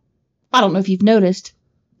 Now, I don't know if you've noticed,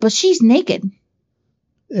 but she's naked.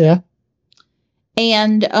 Yeah.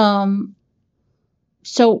 And,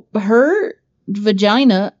 so her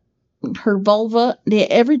vagina, her vulva,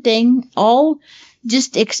 everything, all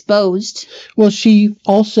just exposed. Well, she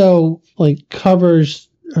also, covers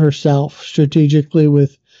herself strategically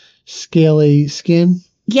with scaly skin.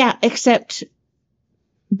 Yeah, except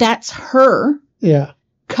that's her. Yeah.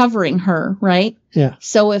 Covering her, right? Yeah.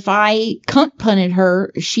 So if I cunt punted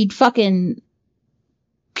her, she'd fucking...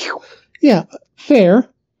 Yeah, fair.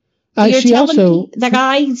 She also... The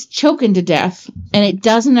guy's choking to death, and it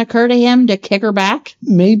doesn't occur to him to kick her back?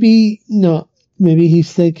 Maybe not. Maybe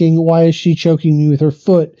he's thinking, why is she choking me with her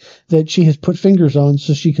foot that she has put fingers on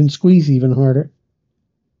so she can squeeze even harder?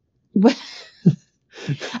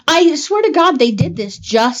 I swear to God they did this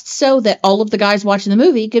just so that all of the guys watching the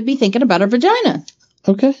movie could be thinking about her vagina.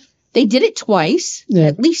 Okay. They did it twice,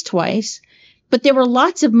 at least twice. But there were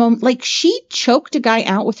lots of moments, she choked a guy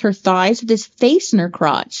out with her thighs with his face in her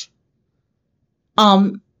crotch.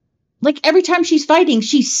 Every time she's fighting,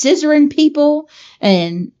 she's scissoring people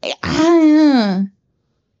and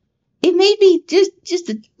it made me just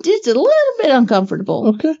a little bit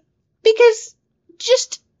uncomfortable. Okay. Because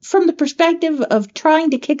just from the perspective of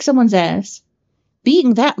trying to kick someone's ass,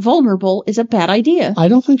 being that vulnerable is a bad idea. I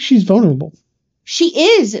don't think she's vulnerable.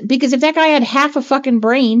 She is, because if that guy had half a fucking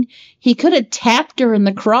brain, he could have tapped her in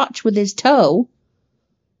the crotch with his toe,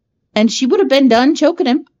 and she would have been done choking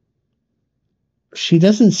him. She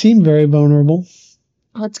doesn't seem very vulnerable.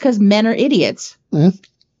 Well, it's because men are idiots. Yeah.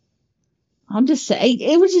 I'm just saying,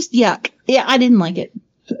 it was just yuck. Yeah, I didn't like it.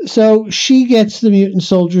 So she gets the mutant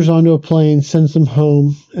soldiers onto a plane, sends them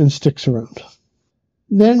home, and sticks around.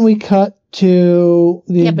 Then we cut to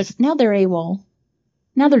the... Yeah, but now they're AWOL.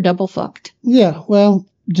 Now they're double fucked. Yeah, well,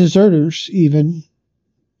 deserters even,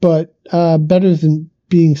 but better than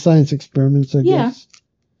being science experiments, I guess.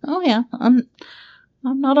 Oh yeah, I'm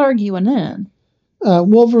not arguing that.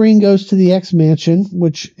 Wolverine goes to the X Mansion,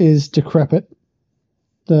 which is decrepit.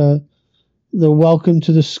 The welcome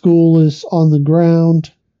to the school is on the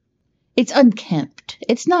ground. It's unkempt.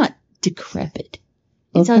 It's not decrepit.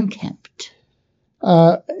 It's unkempt.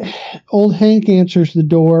 Old Hank answers the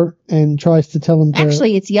door and tries to tell him to...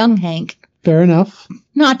 Actually, it's young Hank. Fair enough.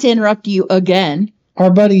 Not to interrupt you again.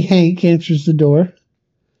 Our buddy Hank answers the door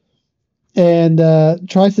and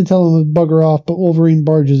tries to tell him to bugger off, but Wolverine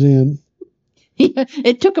barges in.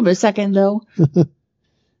 It took him a second, though.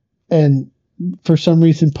 And for some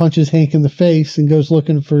reason punches Hank in the face and goes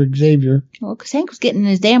looking for Xavier. Well, because Hank was getting in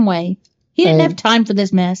his damn way. He didn't have time for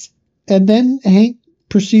this mess. And then Hank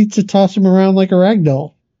proceeds to toss him around like a rag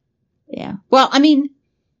doll. Yeah. Well, I mean,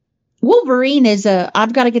 Wolverine is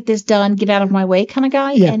I've got to get this done, get out of my way kind of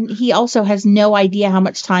guy. Yeah. And he also has no idea how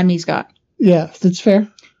much time he's got. Yeah, that's fair.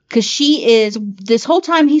 Because she is, this whole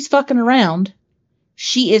time he's fucking around,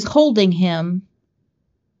 she is holding him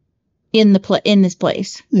in this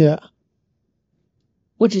place. Yeah.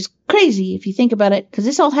 Which is crazy if you think about it, because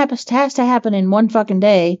this all has to happen in one fucking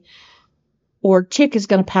day, or Chick is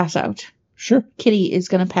going to pass out. Sure. Kitty is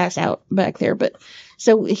going to pass out back there, but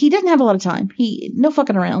so he doesn't have a lot of time. No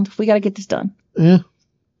fucking around. We got to get this done. Yeah.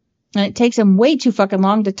 And it takes him way too fucking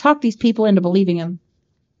long to talk these people into believing him.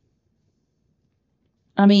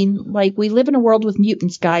 I mean, like, we live in a world with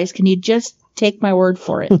mutants, guys. Can you just take my word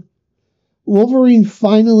for it? Wolverine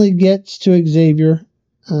finally gets to Xavier.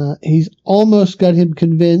 He's almost got him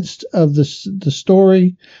convinced of the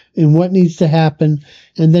story and what needs to happen,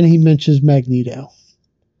 and then he mentions Magneto.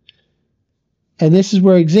 And this is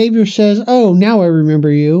where Xavier says, "Oh, now I remember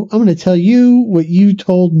you. I'm going to tell you what you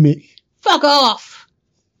told me." Fuck off!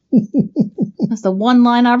 That's the one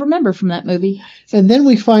line I remember from that movie. And then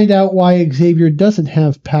we find out why Xavier doesn't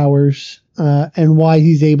have powers and why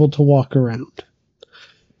he's able to walk around.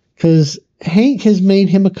 Because Hank has made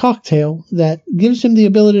him a cocktail that gives him the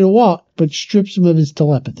ability to walk, but strips him of his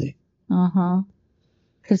telepathy. Uh-huh.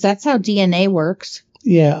 Because that's how DNA works.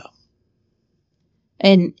 Yeah.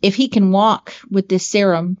 And if he can walk with this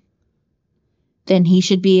serum, then he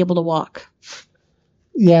should be able to walk.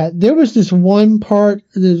 Yeah, there was one time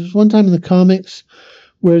in the comics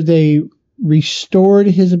where they restored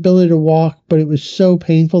his ability to walk, but it was so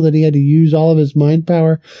painful that he had to use all of his mind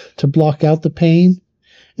power to block out the pain.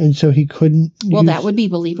 And so he couldn't. Well, that would be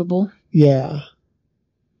believable. Yeah.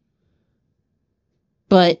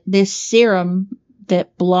 But this serum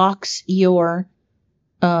that blocks your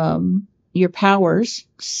powers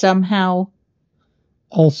somehow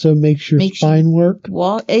also makes your spine work.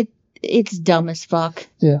 Well, it's dumb as fuck.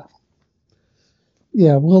 Yeah.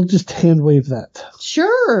 Yeah, we'll just hand wave that.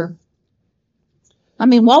 Sure. I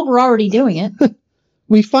mean, while we're already doing it.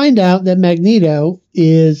 We find out that Magneto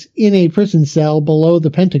is in a prison cell below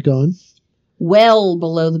the Pentagon. Well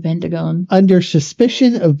below the Pentagon. Under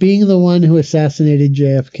suspicion of being the one who assassinated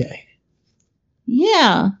JFK.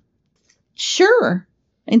 Yeah. Sure.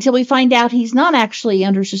 Until we find out he's not actually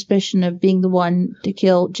under suspicion of being the one to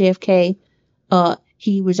kill JFK.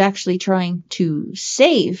 He was actually trying to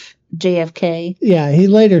save JFK. Yeah, he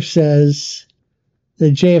later says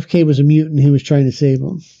that JFK was a mutant. He was trying to save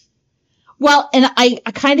him. Well, and I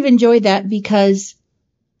kind of enjoyed that because,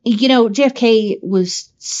 you know, JFK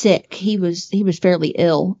was sick. He was fairly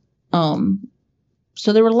ill.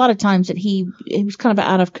 So there were a lot of times that he was kind of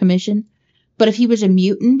out of commission. But if he was a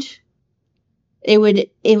mutant, it would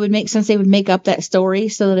make sense. They would make up that story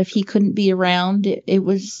so that if he couldn't be around, it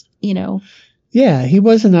was, you know. Yeah, he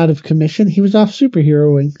wasn't out of commission. He was off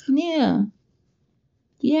superheroing. Yeah.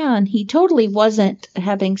 Yeah, and he totally wasn't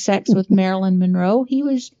having sex with Marilyn Monroe. He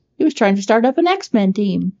was trying to start up an X-Men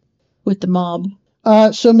team with the mob.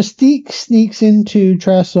 So Mystique sneaks into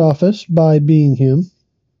Trask's office by being him.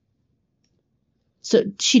 So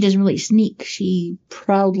she doesn't really sneak. She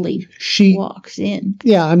proudly walks in.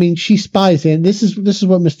 Yeah, I mean, she spies in. This is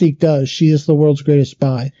what Mystique does. She is the world's greatest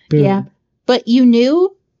spy. Boom. Yeah, but you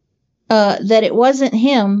knew that it wasn't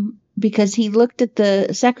him because he looked at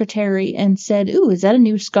the secretary and said, "Ooh, is that a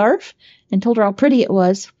new scarf?" and told her how pretty it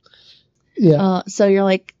was. Yeah. So you're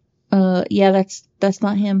like, yeah, that's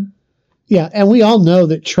not him. Yeah, and we all know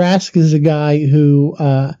that Trask is a guy who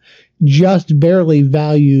just barely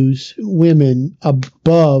values women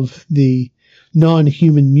above the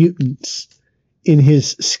non-human mutants in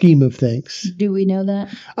his scheme of things. Do we know that?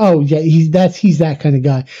 Oh yeah, he's that kind of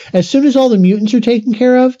guy. As soon as all the mutants are taken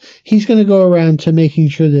care of, he's going to go around to making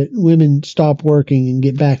sure that women stop working and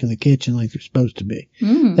get back in the kitchen like they're supposed to be.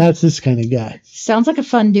 That's this kind of guy. Sounds like a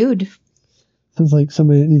fun dude. Sounds like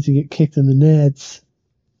somebody that needs to get kicked in the nuts.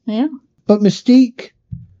 Yeah. But Mystique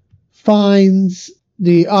finds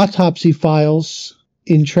the autopsy files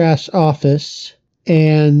in Trask's office,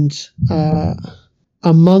 and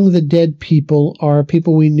among the dead people are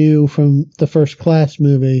people we knew from the First Class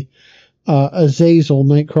movie, Azazel,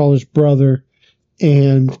 Nightcrawler's brother,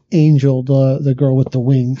 and Angel, the girl with the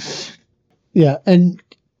wings. Yeah, and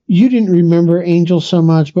you didn't remember Angel so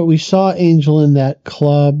much, but we saw Angel in that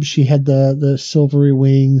club. She had the silvery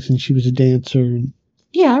wings, and she was a dancer.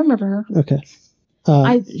 Yeah, I remember her. Okay.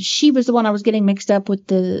 She was the one I was getting mixed up with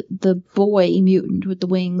the boy mutant with the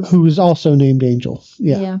wings. Who was also named Angel.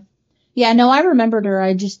 Yeah. Yeah, no, I remembered her.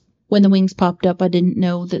 I just, when the wings popped up, I didn't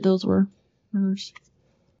know that those were hers.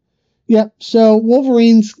 Yep. So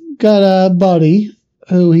Wolverine's got a buddy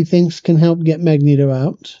who he thinks can help get Magneto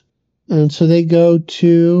out. And so they go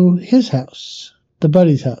to his house. The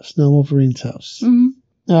buddy's house, not Wolverine's house.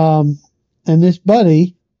 Mm-hmm. And this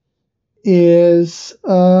buddy is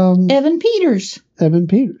Evan Peters. Evan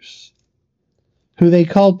Peters, who they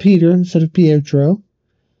called Peter instead of Pietro,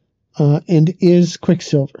 and is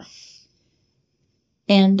Quicksilver.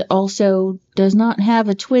 And also does not have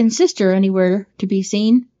a twin sister anywhere to be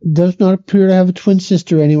seen. Does not appear to have a twin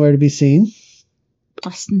sister anywhere to be seen.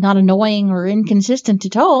 That's not annoying or inconsistent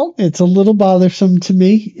at all. It's a little bothersome to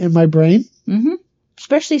me in my brain. Mm-hmm.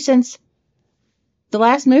 Especially since the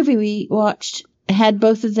last movie we watched had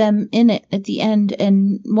both of them in it at the end,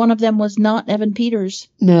 and one of them was not Evan Peters.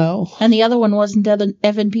 No. And the other one wasn't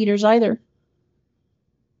Evan Peters either.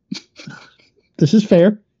 This is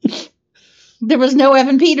fair. There was no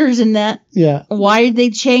Evan Peters in that. Yeah. Why did they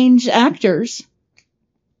change actors?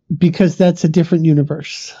 Because that's a different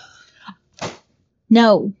universe.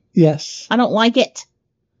 No. Yes. I don't like it.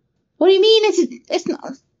 What do you mean? It's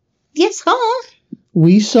not. Yes, huh?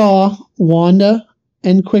 We saw Wanda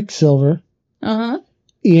and Quicksilver in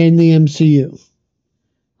the MCU.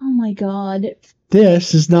 Oh my God.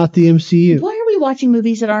 This is not the MCU. Why are we watching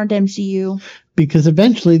movies that aren't MCU? Because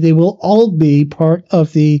eventually they will all be part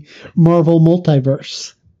of the Marvel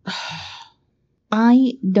multiverse.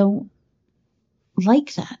 I don't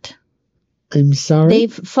like that. I'm sorry.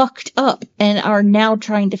 They've fucked up and are now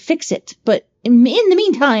trying to fix it. But in the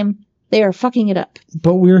meantime, they are fucking it up.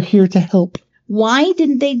 But we're here to help. Why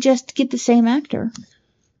didn't they just get the same actor?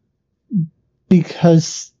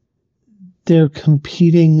 Because they're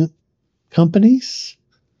competing companies.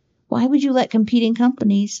 Why would you let competing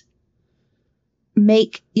companies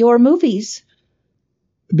make your movies?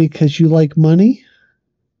 Because you like money?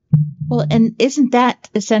 Well, and isn't that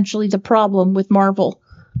essentially the problem with Marvel?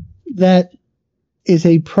 That is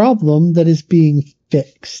a problem that is being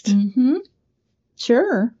fixed. Mm-hmm.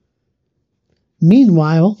 Sure.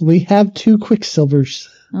 Meanwhile, we have two Quicksilvers.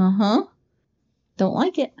 Uh-huh. Don't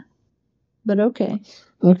like it. But okay.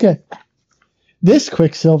 Okay. This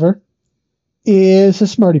Quicksilver is a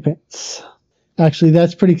smarty pants. Actually,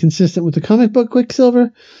 that's pretty consistent with the comic book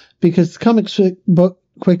Quicksilver, because the comic book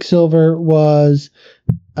Quicksilver was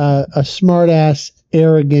a smart-ass,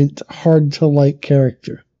 arrogant, hard-to-like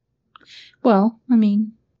character. Well, I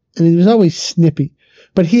mean... And he was always snippy.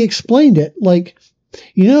 But he explained it like,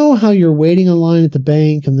 you know how you're waiting in line at the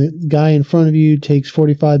bank and the guy in front of you takes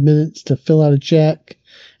 45 minutes to fill out a check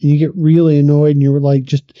and you get really annoyed and you're like,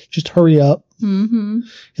 just hurry up. Mm-hmm.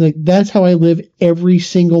 He's like, that's how I live every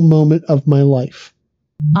single moment of my life.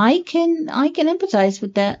 I can empathize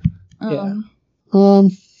with that.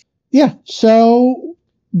 Yeah. So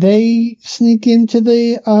they sneak into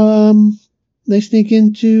the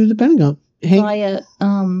Pentagon. Via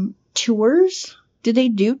tours? Do they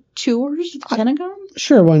do tours of the Pentagon?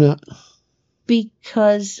 Sure, why not?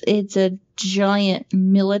 Because it's a giant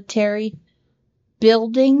military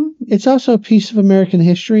building. It's also a piece of American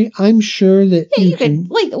history. I'm sure that you can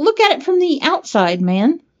look at it from the outside,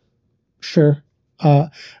 man. Sure.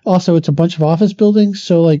 Also, it's a bunch of office buildings,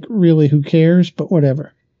 so like, really, who cares? But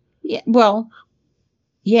whatever. Yeah. Well,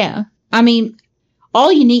 yeah. I mean,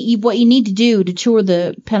 what you need to do to tour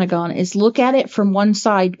the Pentagon is look at it from one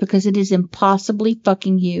side because it is impossibly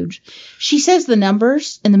fucking huge. She says the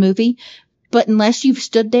numbers in the movie, but unless you've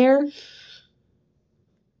stood there,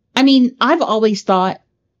 I mean, I've always thought,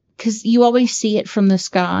 because you always see it from the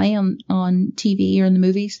sky on TV or in the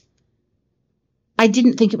movies. I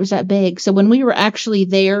didn't think it was that big. So when we were actually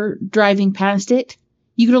there driving past it,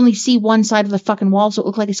 you could only see one side of the fucking wall, so it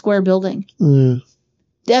looked like a square building.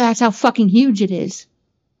 That's how fucking huge it is.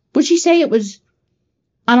 Would she say it was,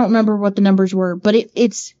 I don't remember what the numbers were, but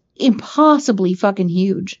it's impossibly fucking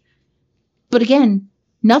huge. But again,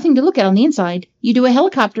 nothing to look at on the inside. You do a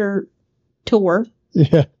helicopter tour,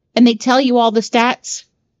 and they tell you all the stats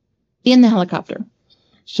in the helicopter.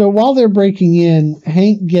 So while they're breaking in,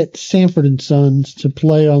 Hank gets Sanford and Sons to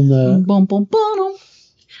play on the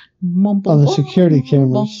security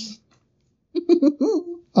cameras.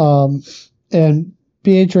 And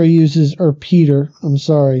Peter uses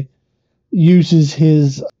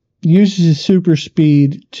his super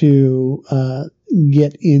speed to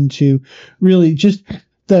get into really just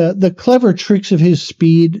the clever tricks of his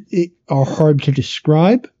speed are hard to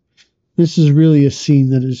describe. This is really a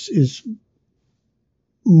scene that is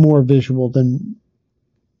more visual than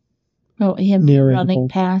him running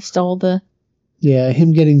past all the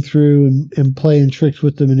him getting through and playing tricks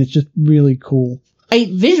with them, and it's just really cool.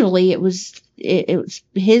 Visually, it was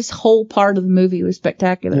his whole part of the movie was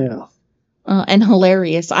spectacular, and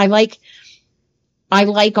hilarious. I like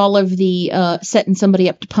all of the setting somebody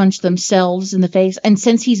up to punch themselves in the face, and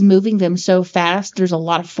since he's moving them so fast, there's a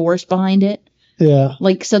lot of force behind it. Yeah,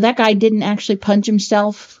 so that guy didn't actually punch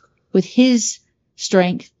himself with his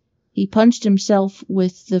strength. He punched himself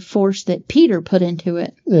with the force that Peter put into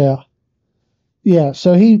it. Yeah.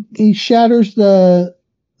 So he shatters the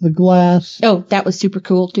glass. Oh, that was super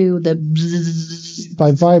cool too.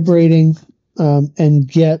 By vibrating, and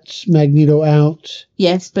gets Magneto out.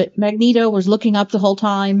 Yes, but Magneto was looking up the whole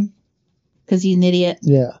time because he's an idiot.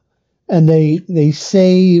 Yeah, and they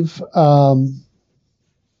save.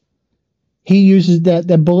 He uses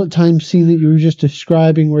that bullet time scene that you were just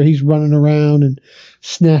describing, where he's running around and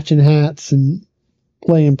snatching hats and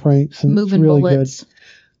playing pranks and moving really bullets.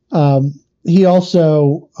 Good. He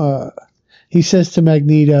also he says to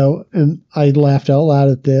Magneto, and I laughed out loud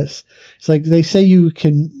at this. It's like, they say you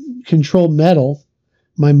can control metal.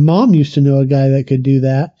 My mom used to know a guy that could do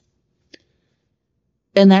that.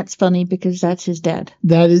 And that's funny because that's his dad.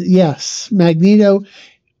 That is, yes, Magneto,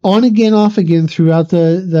 on again, off again throughout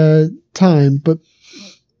the time, but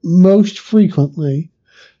most frequently,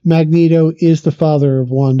 Magneto is the father of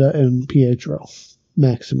Wanda and Pietro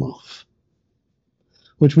Maximoff,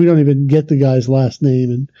 which we don't even get the guy's last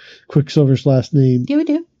name and Quicksilver's last name. Yeah, we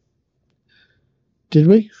do. Did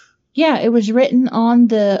we? Yeah, it was written on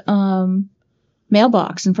the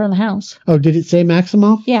mailbox in front of the house. Oh, did it say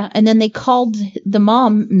Maximoff? Yeah, and then they called the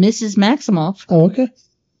mom Mrs. Maximoff. Oh, okay.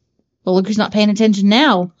 Well, look who's not paying attention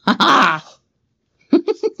now. Ha ha!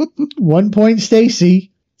 1 point,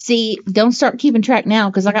 Stacy. See, don't start keeping track now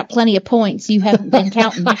because I got plenty of points you haven't been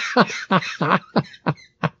counting.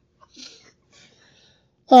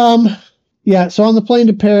 Yeah, so on the plane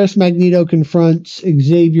to Paris, Magneto confronts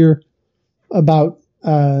Xavier about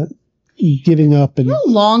giving up. And how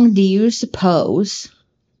long do you suppose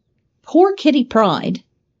poor Kitty Pryde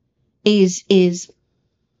is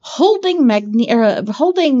holding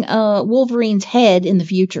Wolverine's head in the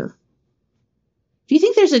future? Do you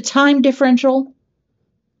think there's a time differential?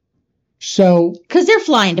 So, because they're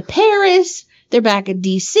flying to Paris, they're back at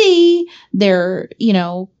DC, they're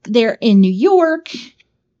in New York.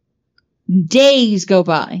 Days go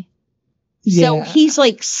by. yeah. So he's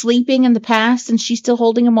like sleeping in the past and she's still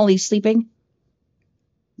holding him while he's sleeping.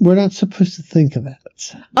 We're not supposed to think of that.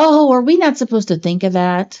 Oh, are we not supposed to think of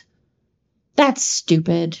that? That's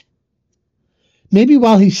stupid. Maybe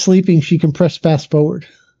while he's sleeping, she can press fast forward.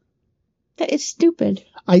 That is stupid.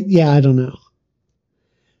 I don't know.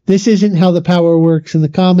 This isn't how the power works in the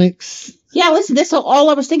comics. Yeah, listen, this is all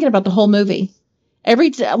I was thinking about the whole movie.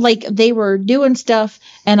 They were doing stuff,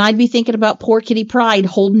 and I'd be thinking about poor Kitty Pryde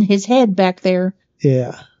holding his head back there.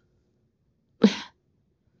 Yeah.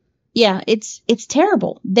 Yeah, it's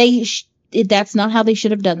terrible. That's not how they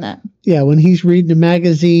should have done that. Yeah, when he's reading a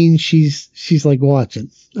magazine, she's like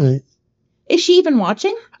watching. Right? Is she even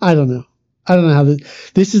watching? I don't know. I don't know how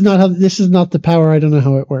this is not the power. I don't know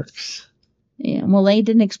how it works. Yeah, well, they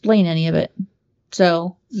didn't explain any of it.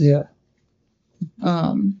 So, yeah.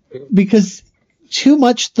 Because too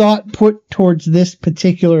much thought put towards this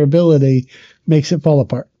particular ability makes it fall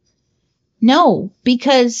apart. No,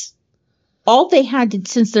 because all they had to,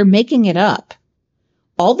 since they're making it up,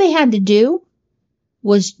 all they had to do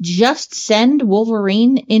was just send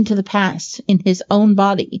Wolverine into the past in his own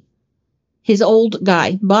body. His old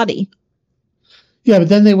guy body. Yeah, but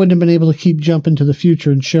then they wouldn't have been able to keep jumping to the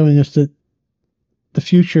future and showing us that the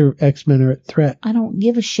future X-Men are at threat. I don't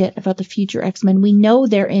give a shit about the future X-Men. We know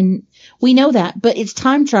we know that, but it's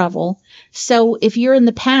time travel. So if you're in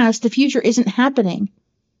the past, the future isn't happening.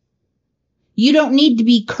 You don't need to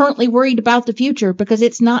be currently worried about the future because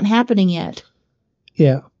it's not happening yet.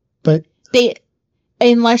 Yeah, but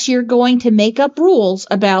unless you're going to make up rules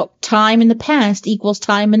about time in the past equals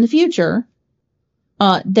time in the future,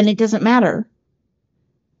 then it doesn't matter.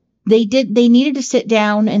 They needed to sit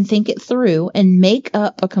down and think it through and make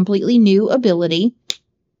up a completely new ability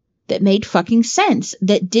that made fucking sense,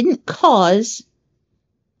 that didn't cause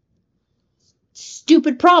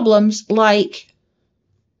stupid problems like,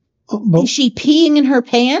 is she peeing in her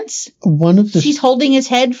pants? She's holding his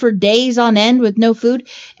head for days on end with no food.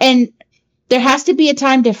 And there has to be a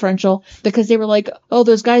time differential because they were like, oh,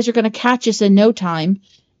 those guys are going to catch us in no time.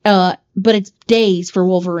 But it's days for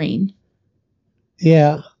Wolverine.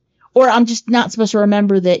 Yeah. Or I'm just not supposed to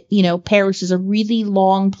remember that, Paris is a really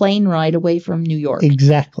long plane ride away from New York.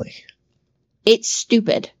 Exactly. It's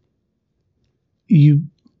stupid. You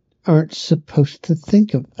aren't supposed to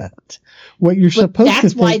think of that. What you're supposed to think of...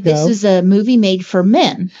 That's why this is a movie made for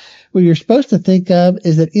men. What you're supposed to think of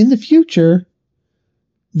is that in the future,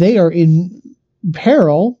 they are in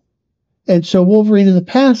peril, and so Wolverine in the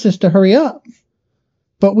past has to hurry up.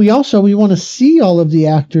 But we want to see all of the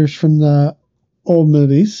actors from the old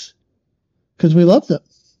movies because we love them.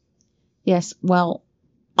 Yes, well,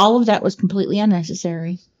 all of that was completely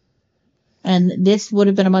unnecessary. And this would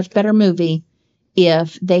have been a much better movie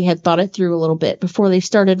if they had thought it through a little bit before they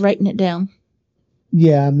started writing it down.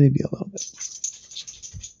 Yeah, maybe a little bit.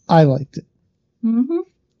 I liked it. Mm-hmm.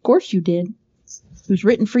 Of course you did. It was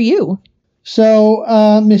written for you. So,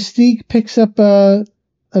 Mystique picks up a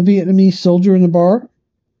Vietnamese soldier in the bar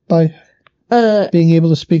by being able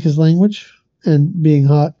to speak his language and being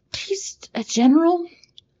hot. He's a general.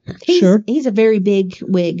 Sure. He's a very big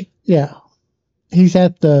wig. Yeah. He's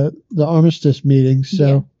at the armistice meeting,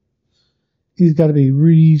 so he's got to be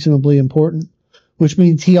reasonably important, which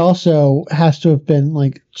means he also has to have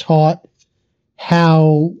been taught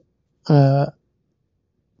how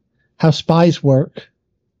spies work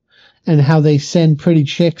and how they send pretty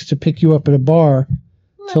chicks to pick you up at a bar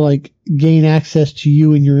to gain access to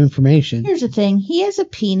you and your information. Here's the thing. He has a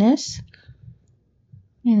penis.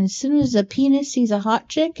 And as soon as a penis sees a hot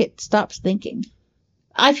chick, it stops thinking.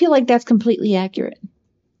 I feel like that's completely accurate.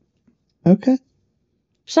 Okay.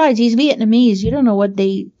 Besides, he's Vietnamese. You don't know what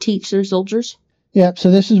they teach their soldiers. Yeah,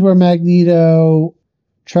 so this is where Magneto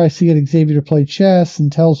tries to get Xavier to play chess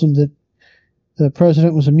and tells him that the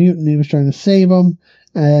president was a mutant. He was trying to save him,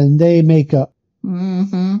 and they make up.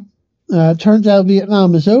 Mm-hmm. Turns out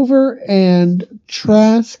Vietnam is over, and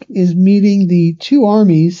Trask is meeting the two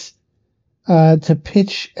armies to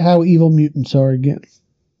pitch how evil mutants are again.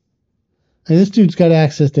 And this dude's got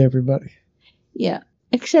access to everybody. Yeah,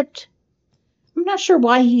 except I'm not sure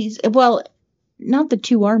why not the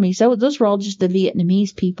two armies. Those were all just the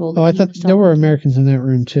Vietnamese people. Oh, I thought there were Americans in that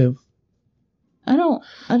room too. I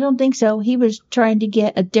don't think so. He was trying to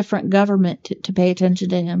get a different government to pay attention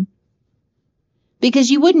to him.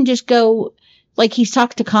 Because you wouldn't just go, he's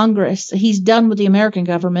talked to Congress. He's done with the American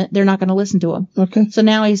government. They're not going to listen to him. Okay. So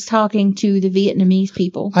now he's talking to the Vietnamese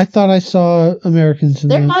people. I thought I saw Americans in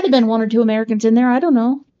there. There might have been one or two Americans in there. I don't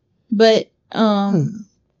know. But,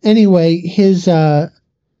 Anyway, his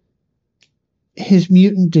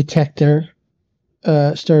mutant detector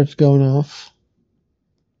starts going off.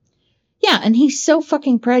 Yeah, and he's so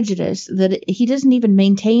fucking prejudiced that he doesn't even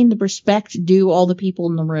maintain the respect due all the people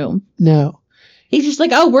in the room. No. He's just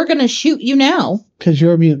like, oh, we're going to shoot you now. Because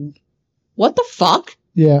you're a mutant. What the fuck?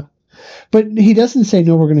 Yeah. But he doesn't say,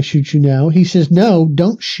 no, we're going to shoot you now. He says, no,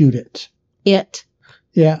 don't shoot it. It.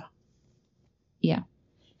 Yeah. Yeah.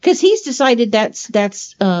 Because he's decided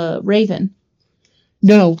that's Raven.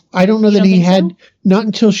 No, I don't know that he had, not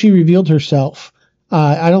until she revealed herself.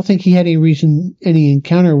 I don't think he had any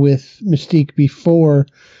encounter with Mystique before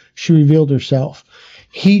she revealed herself.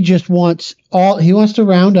 He just wants to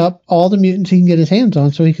round up all the mutants he can get his hands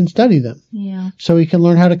on so he can study them. Yeah. So he can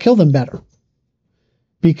learn how to kill them better.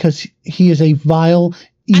 Because he is a vile,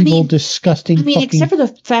 evil, disgusting fucking... except for the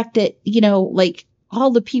fact that,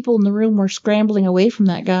 all the people in the room were scrambling away from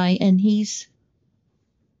that guy, and he's...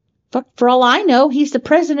 Fuck, for all I know, he's the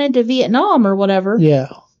president of Vietnam or whatever. Yeah.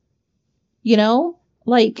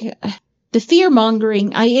 The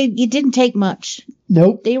fear-mongering, it didn't take much.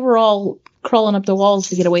 Nope. They were all crawling up the walls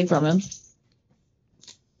to get away from him.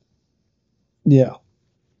 Yeah.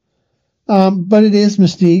 But it is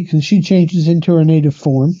Mystique, and she changes into her native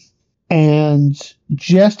form. And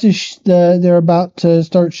just as they're about to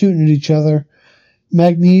start shooting at each other,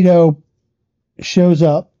 Magneto shows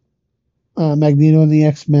up. Magneto and the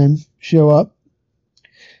X-Men show up.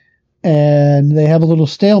 And they have a little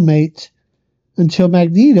stalemate until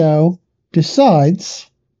Magneto decides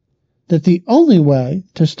that the only way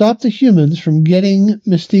to stop the humans from getting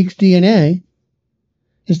Mystique's DNA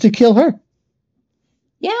is to kill her.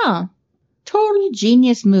 Yeah. Total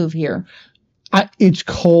genius move here. It's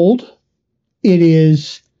cold. It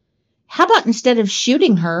is. How about instead of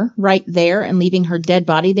shooting her right there and leaving her dead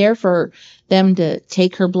body there for them to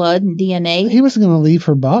take her blood and DNA? He wasn't going to leave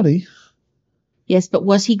her body. Yes, but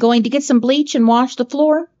was he going to get some bleach and wash the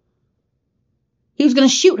floor? He was going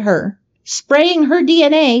to shoot her, spraying her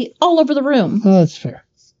DNA all over the room. Oh, that's fair.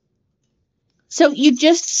 So you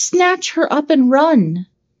just snatch her up and run.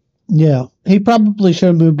 Yeah. He probably should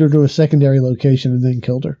have moved her to a secondary location and then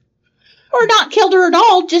killed her. Or not killed her at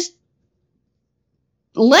all, just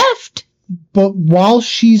left. But while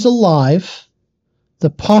she's alive, the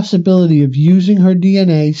possibility of using her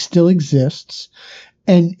DNA still exists.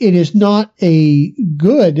 And it is not a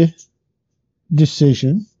good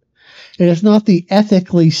decision. It is not the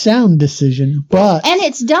ethically sound decision, but... And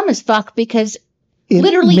it's dumb as fuck because it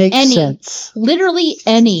literally makes sense. Literally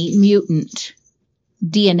any mutant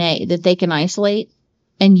DNA that they can isolate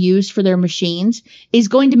and use for their machines is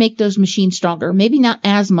going to make those machines stronger. Maybe not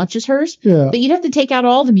as much as hers, but you'd have to take out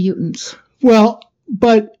all the mutants. Well,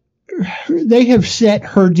 but they have set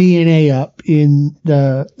her DNA up in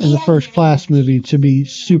the First Class movie to be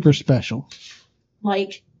super special.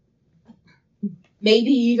 Like,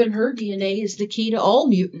 maybe even her DNA is the key to all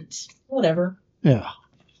mutants. Whatever. Yeah.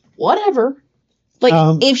 Whatever.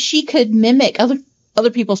 Like, if she could mimic other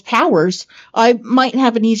people's powers, I might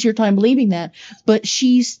have an easier time believing that. But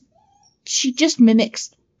she just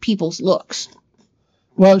mimics people's looks.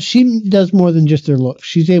 Well, she does more than just their looks.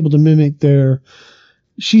 She's able to mimic them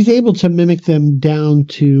down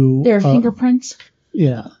to their fingerprints.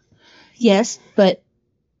 Yeah. Yes, but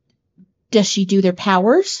does she do their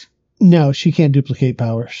powers? No, she can't duplicate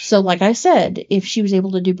powers. So, like I said, if she was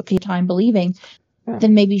able to duplicate time believing,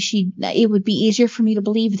 then maybe it would be easier for me to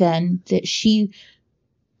believe then that she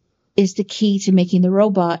is the key to making the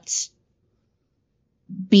robots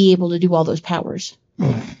be able to do all those powers.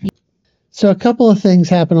 So a couple of things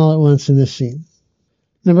happen all at once in this scene.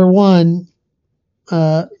 Number one,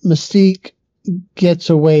 Mystique gets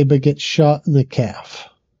away but gets shot in the calf.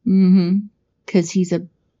 Mm-hmm. Because he's a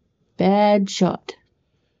bad shot.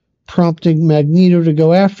 Prompting Magneto to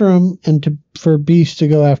go after him and for Beast to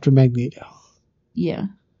go after Magneto. Yeah.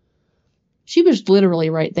 She was literally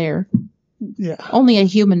right there. Yeah. Only a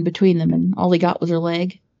human between them, and all he got was her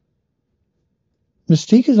leg.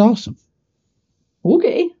 Mystique is awesome.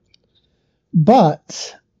 Okay.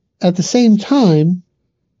 But at the same time,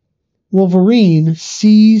 Wolverine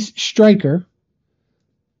sees Stryker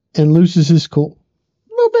and loses his cool.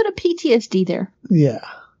 A little bit of PTSD there. Yeah.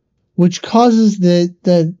 Which causes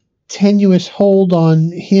the tenuous hold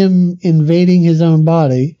on him invading his own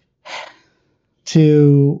body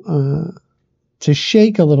to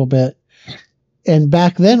shake a little bit. And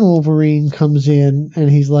back then Wolverine comes in and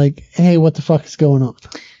he's like, hey, what the fuck is going on?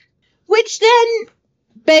 Which then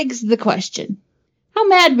begs the question. How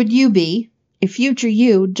mad would you be if future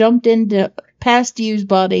you jumped into past you's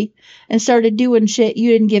body and started doing shit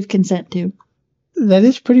you didn't give consent to? That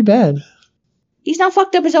is pretty bad. He's now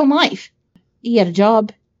fucked up his own life. He had a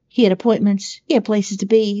job. He had appointments. He had places to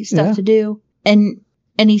be, stuff to do. And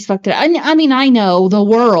he's fucked it up. I mean, I know the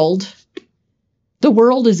world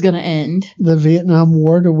is going to end. The Vietnam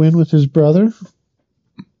War to win with his brother?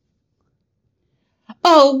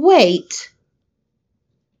 Oh, wait.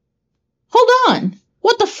 Hold on.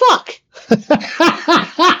 What the fuck?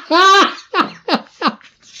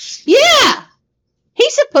 Yeah.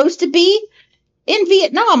 He's supposed to be in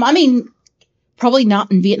Vietnam. I mean, probably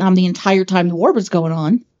not in Vietnam the entire time the war was going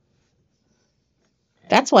on.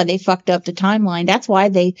 That's why they fucked up the timeline. That's why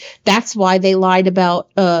they lied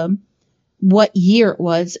about what year it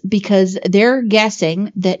was, because they're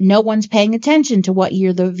guessing that no one's paying attention to what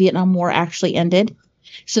year the Vietnam War actually ended.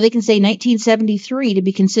 So they can say 1973 to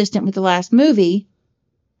be consistent with the last movie,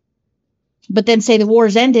 but then say the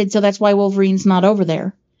war's ended, so that's why Wolverine's not over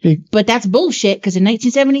there. But that's bullshit, because in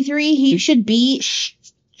 1973 he should be...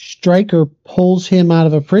 Stryker pulls him out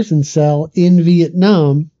of a prison cell in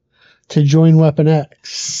Vietnam to join Weapon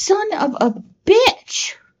X. Son of a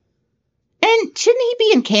bitch! shouldn't he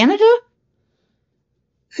be in Canada?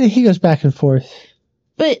 He goes back and forth.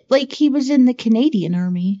 But, like, he was in the Canadian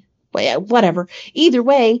Army. Well, yeah, whatever. Either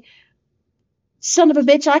way, son of a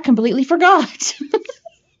bitch, I completely forgot. Oh,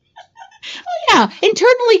 yeah.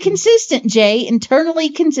 Internally consistent, Jay. Internally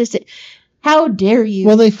consistent. How dare you?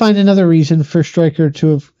 Well, they find another reason for Stryker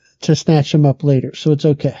to snatch him up later, so it's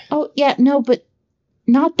okay. Oh, yeah, no, but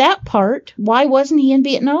not that part. Why wasn't he in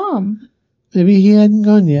Vietnam? Maybe he hadn't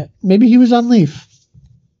gone yet. Maybe he was on leave.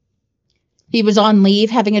 He was on leave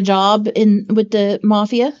having a job with the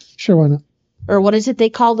mafia? Sure, why not? Or what is it they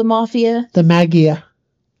call the mafia? The Magia.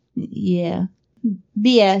 Yeah.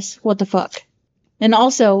 BS. What the fuck? And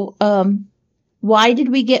also, why did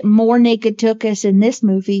we get more Naked Tuchus in this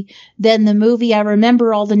movie than the movie I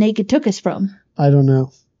remember all the Naked Tuchus from? I don't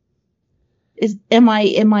know. Am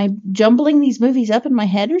I jumbling these movies up in my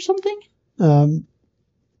head or something? I don't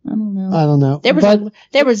know. I don't know.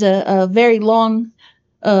 There was a very long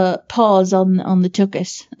pause on the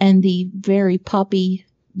Tuchus and the very poppy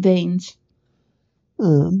veins.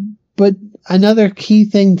 But another key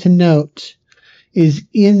thing to note is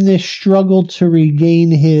in this struggle to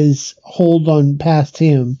regain his hold on past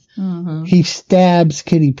him, he stabs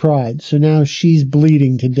Kitty Pryde. So now she's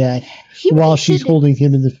bleeding to death while she's holding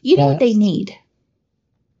him in the You know what they need?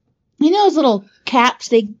 You know those little caps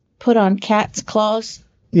they put on cats' claws?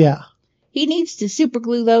 Yeah. He needs to super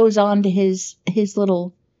glue those onto his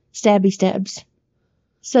little stabby stabs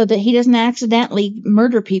so that he doesn't accidentally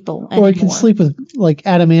murder people anymore. Or he can sleep with, like,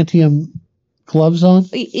 adamantium gloves on.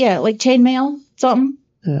 Yeah, like chainmail, something.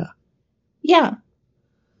 Yeah. Yeah.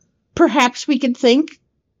 Perhaps we could think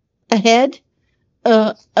ahead.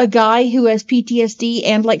 A guy who has PTSD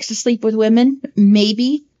and likes to sleep with women,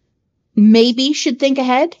 maybe should think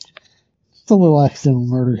ahead. It's a little accidental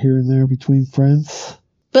murder here and there between friends.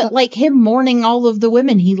 But like him mourning all of the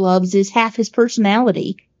women he loves is half his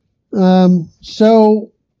personality.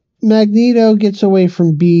 So Magneto gets away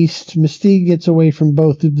from Beast. Mystique gets away from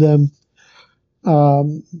both of them.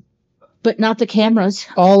 But not the cameras.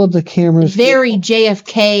 All of the cameras. Very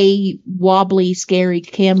JFK, wobbly, scary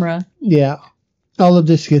camera. Yeah. All of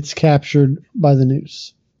this gets captured by the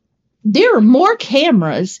news. There are more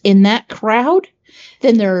cameras in that crowd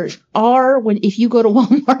than there are if you go to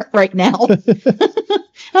Walmart right now.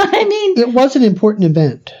 I mean, it was an important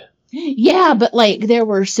event. Yeah, but like there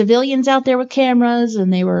were civilians out there with cameras,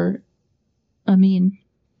 and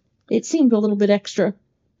it seemed a little bit extra.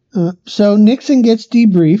 So Nixon gets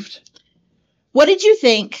debriefed. What did you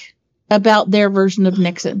think about their version of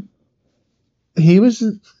Nixon? He was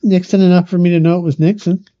Nixon enough for me to know it was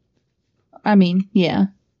Nixon. I mean, yeah.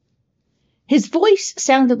 His voice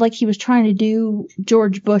sounded like he was trying to do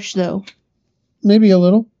George Bush, though. Maybe a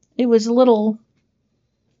little. It was a little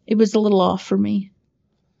off for me.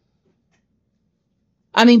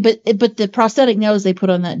 I mean, but the prosthetic nose they put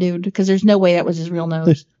on that dude, because there's no way that was his real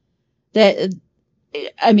nose. That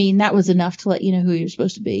was enough to let you know who he was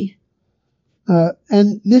supposed to be.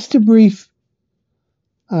 And this debrief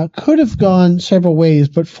could have gone several ways,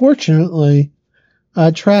 but fortunately,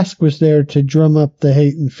 Trask was there to drum up the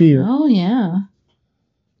hate and fear. Oh, yeah.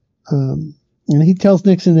 And he tells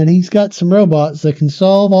Nixon that he's got some robots that can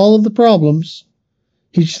solve all of the problems.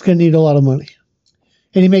 He's just going to need a lot of money.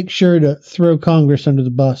 And he makes sure to throw Congress under the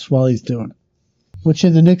bus while he's doing it, which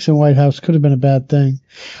in the Nixon White House could have been a bad thing.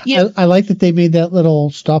 Yeah. I like that they made that little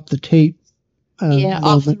stop the tape.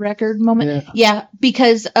 Off the record moment. Yeah,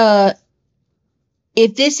 because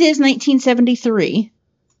if this is 1973,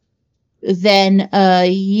 then a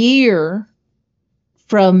year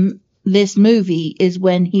from this movie is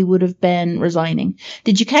when he would have been resigning.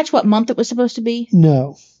 Did you catch what month it was supposed to be?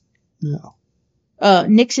 No.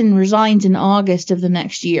 Nixon resigns in August of the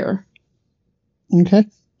next year. Okay.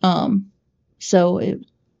 So it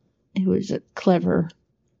was a clever,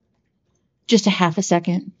 just a half a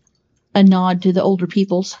second, a nod to the older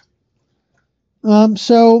peoples.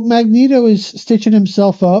 So Magneto is stitching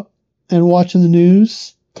himself up and watching the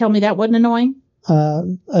news. Tell me that wasn't annoying?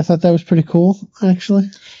 I thought that was pretty cool, actually.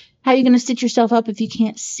 How are you going to stitch yourself up if you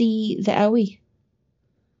can't see the owie?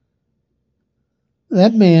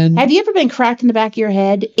 That man... Have you ever been cracked in the back of your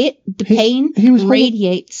head? The pain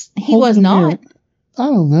radiates. He was not. I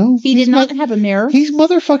don't know. He did not have a mirror. He's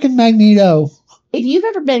motherfucking Magneto. If you've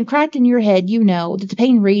ever been cracked in your head, you know that the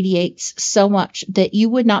pain radiates so much that you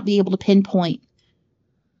would not be able to pinpoint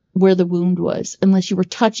where the wound was unless you were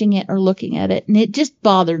touching it or looking at it. And it just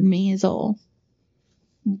bothered me is all.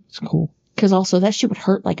 It's cool. Because also that shit would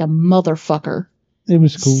hurt like a motherfucker. It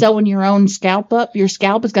was cool. Sewing your own scalp up. Your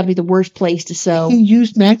scalp has got to be the worst place to sew. He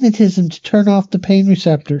used magnetism to turn off the pain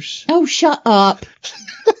receptors. Oh, shut up.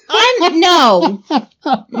 No,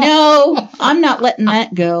 I'm not letting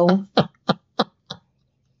that go.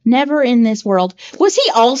 Never in this world. Was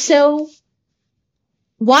he also...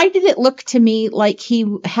 Why did it look to me like he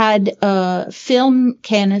had a film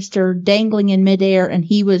canister dangling in midair and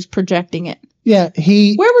he was projecting it? Yeah,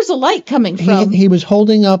 Where was the light coming from? He was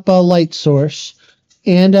holding up a light source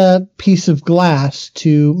and a piece of glass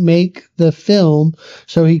to make the film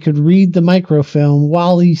so he could read the microfilm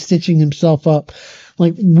while he's stitching himself up.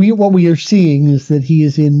 Like, what we are seeing is that he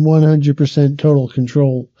is in 100% total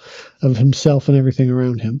control of himself and everything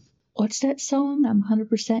around him. What's that song? I'm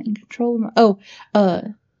 100% in control of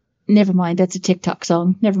my... never mind. That's a TikTok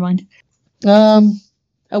song. Never mind. A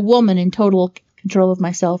woman in total control of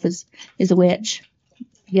myself is a witch.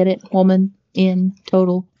 Get it? Woman in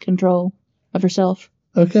total control of herself.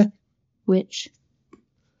 Okay. Witch.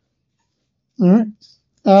 All right.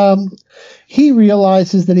 He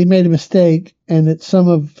realizes that he made a mistake and that some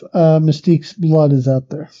of Mystique's blood is out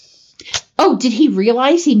there. Oh, did he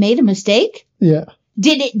realize he made a mistake? Yeah.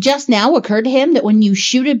 Did it just now occur to him that when you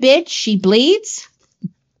shoot a bitch, she bleeds?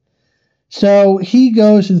 So he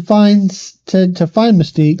goes and finds to find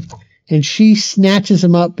Mystique, and she snatches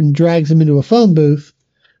him up and drags him into a phone booth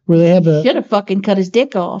where they have Should have fucking cut his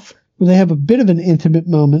dick off. Where they have a bit of an intimate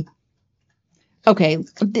moment. Okay,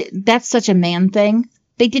 that's such a man thing.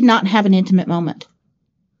 They did not have an intimate moment.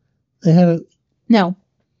 They had a... No.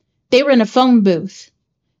 They were in a phone booth.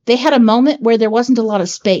 They had a moment where there wasn't a lot of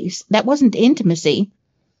space. That wasn't intimacy.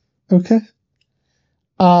 Okay.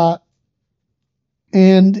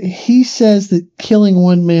 And he says that killing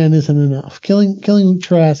one man isn't enough. Killing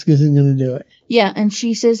Trask isn't going to do it. Yeah, and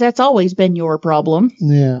she says that's always been your problem.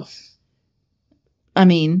 Yeah. I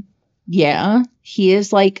mean, yeah, he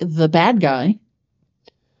is like the bad guy.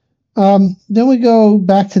 Then we go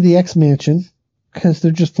back to the X-Mansion because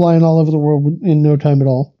they're just flying all over the world in no time at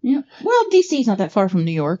all. Yeah. Well, DC's not that far from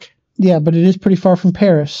New York. Yeah, but it is pretty far from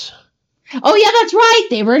Paris. Oh, yeah, that's right.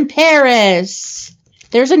 They were in Paris.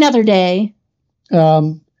 There's another day.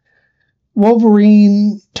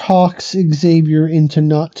 Wolverine talks Xavier into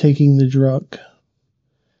not taking the drug.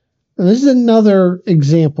 And this is another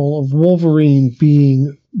example of Wolverine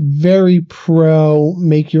being very pro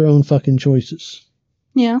make your own fucking choices.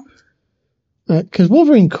 Yeah. Because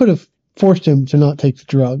Wolverine could have forced him to not take the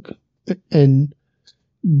drug, and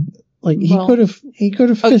like he could have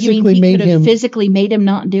physically physically made him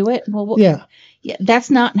not do it. Well, yeah, that's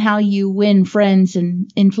not how you win friends and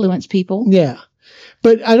influence people. Yeah,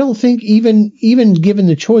 but I don't think even given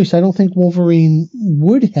the choice, I don't think Wolverine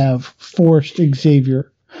would have forced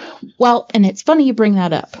Xavier. Well, and it's funny you bring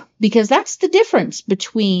that up because that's the difference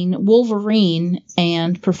between Wolverine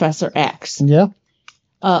and Professor X. Yeah.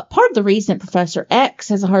 Part of the reason that Professor X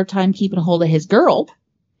has a hard time keeping a hold of his girl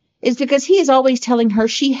is because he is always telling her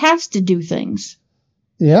she has to do things.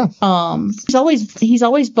 Yeah. He's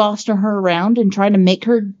always bossing her around and trying to make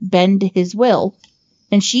her bend to his will.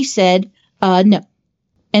 And she said, no.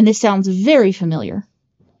 And this sounds very familiar.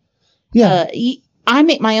 Yeah. I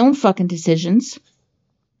make my own fucking decisions.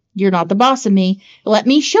 You're not the boss of me. Let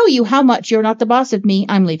me show you how much you're not the boss of me.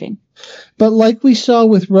 I'm leaving. But like we saw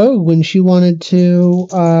with Rogue when she wanted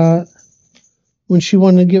to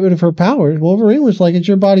get rid of her powers, Wolverine was like, it's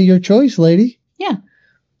your body, your choice, lady. Yeah.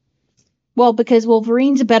 Well, because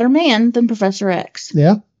Wolverine's a better man than Professor X.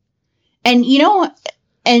 Yeah. And you know,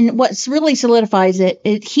 and what's really solidifies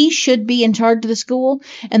it, he should be in charge of the school.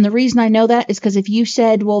 And the reason I know that is because if you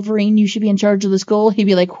said, Wolverine, you should be in charge of the school, he'd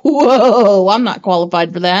be like, whoa, I'm not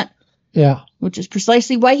qualified for that. Yeah. Which is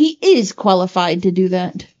precisely why he is qualified to do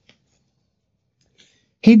that.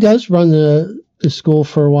 He does run the school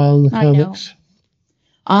for a while in the comics.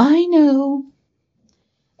 I know.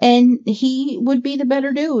 And he would be the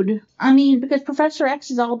better dude. I mean, because Professor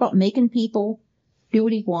X is all about making people do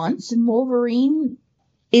what he wants, and Wolverine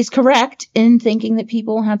is correct in thinking that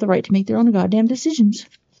people have the right to make their own goddamn decisions.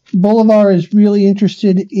 Bolivar is really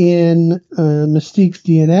interested in Mystique's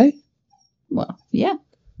DNA. Well, yeah.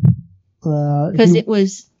 Because it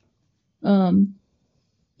was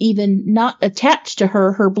even not attached to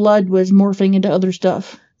her. Her blood was morphing into other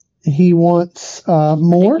stuff. He wants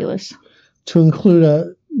more. Ridiculous. To include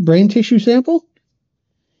a brain tissue sample?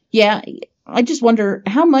 Yeah. I just wonder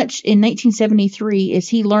how much in 1973 is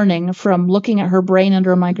he learning from looking at her brain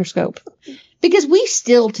under a microscope? Because we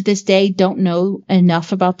still, to this day, don't know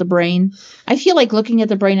enough about the brain. I feel like looking at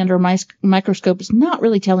the brain under a microscope is not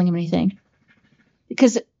really telling him anything.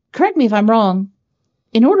 Because, correct me if I'm wrong,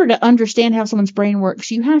 in order to understand how someone's brain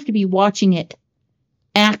works, you have to be watching it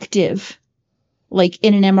active, like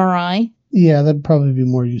in an MRI. Yeah, that'd probably be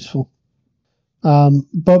more useful. But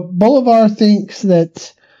Bolivar thinks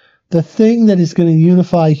that The thing that is going to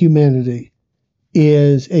unify humanity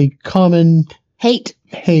is a common hate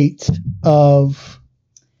of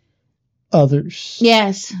others.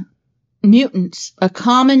 Yes. Mutants, a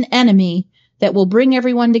common enemy that will bring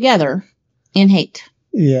everyone together in hate.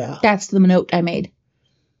 Yeah. That's the note I made.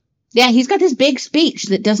 Yeah, he's got this big speech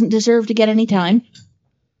that doesn't deserve to get any time.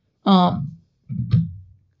 And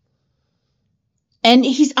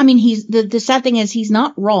the sad thing is he's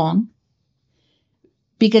not wrong.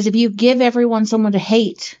 Because if you give everyone someone to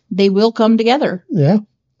hate, they will come together. Yeah.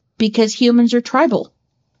 Because humans are tribal.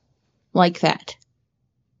 Like that.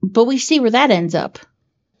 But we see where that ends up.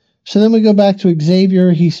 So then we go back to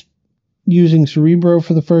Xavier. He's using Cerebro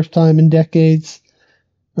for the first time in decades.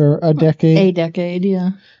 Or a decade. A decade,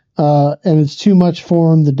 yeah. And it's too much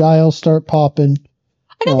for him. The dials start popping.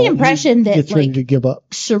 I got the impression that gets ready to give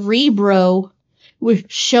up. Cerebro was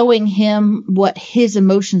showing him what his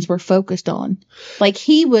emotions were focused on. Like,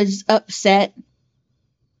 he was upset.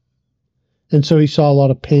 And so he saw a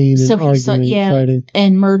lot of pain and arguing, fighting.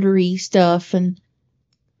 And murdery stuff. And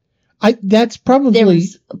that's probably... There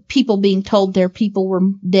was people being told their people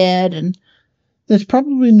were dead. And that's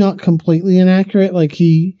probably not completely inaccurate. Like,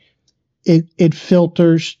 it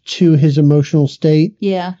filters to his emotional state.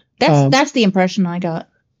 Yeah. That's the impression I got.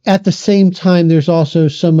 At the same time, there's also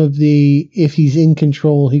some of if he's in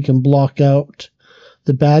control, he can block out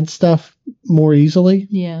the bad stuff more easily.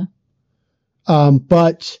 Yeah.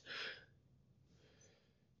 But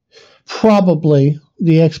probably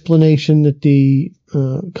the explanation that the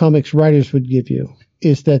comics writers would give you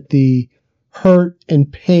is that the hurt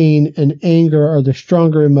and pain and anger are the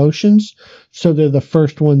stronger emotions, so they're the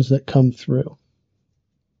first ones that come through.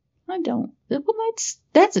 I don't. Well,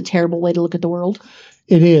 that's a terrible way to look at the world.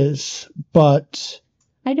 It is, but...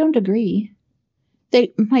 I don't agree.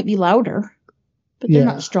 They might be louder, but they're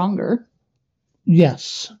not stronger.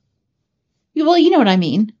 Yes. Well, you know what I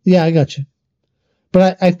mean. Yeah, I got you.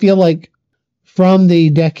 But I feel like from the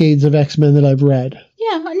decades of X-Men that I've read...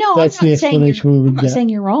 Yeah, no, that's the explanation we would get. I'm not saying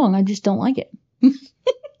you're wrong. I just don't like it.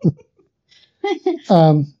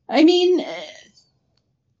 I mean,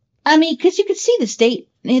 because you could see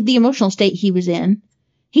the emotional state he was in.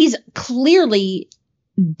 He's clearly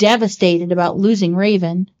devastated about losing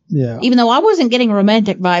Raven. Yeah. Even though I wasn't getting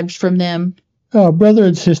romantic vibes from them. Oh, brother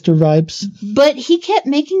and sister vibes. But he kept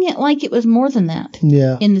making it like it was more than that.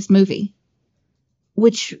 Yeah. In this movie.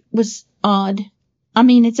 Which was odd. I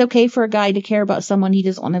mean, it's okay for a guy to care about someone he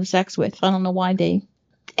doesn't want to have sex with. I don't know why they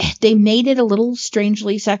made it a little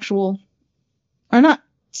strangely sexual. Or not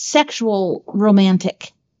sexual,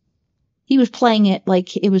 romantic. He was playing it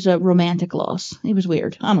like it was a romantic loss. It was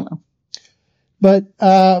weird. I don't know.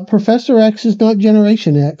 But Professor X is not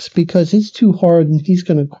Generation X because it's too hard and he's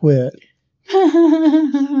going to quit.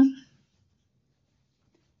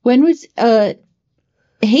 When was...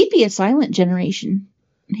 he'd be a silent generation.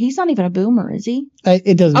 He's not even a boomer, is he?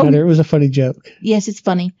 It doesn't matter. It was a funny joke. Yes, it's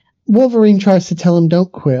funny. Wolverine tries to tell him, don't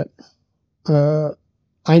quit.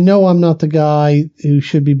 I know I'm not the guy who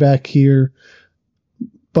should be back here,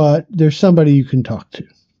 but there's somebody you can talk to.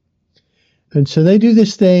 And so they do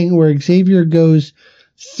this thing where Xavier goes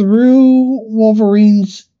through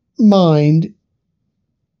Wolverine's mind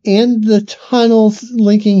and the tunnels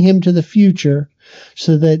linking him to the future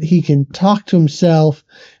so that he can talk to himself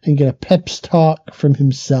and get a pep's talk from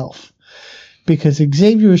himself. Because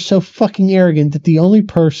Xavier is so fucking arrogant that the only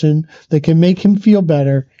person that can make him feel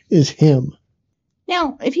better is him.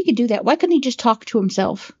 Now, if he could do that, why couldn't he just talk to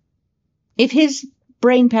himself? If his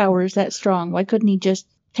brain power is that strong, why couldn't he just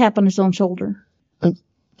tap on his own shoulder?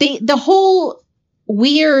 The whole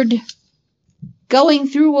weird going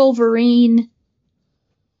through Wolverine,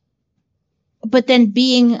 but then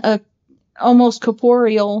being almost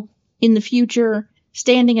corporeal in the future,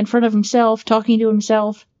 standing in front of himself, talking to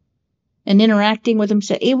himself, and interacting with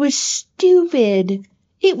himself. It was stupid.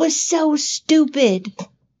 It was so stupid.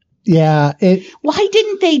 Yeah. Why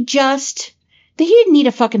didn't they just... He didn't need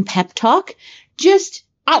a fucking pep talk. Just...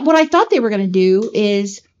 what I thought they were going to do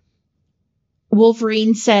is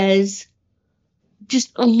Wolverine says,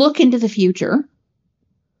 just look into the future.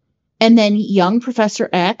 And then young Professor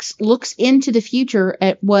X looks into the future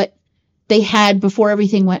at what they had before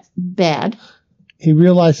everything went bad. He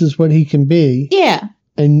realizes what he can be. Yeah.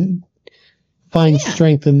 And finds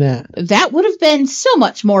strength in that. That would have been so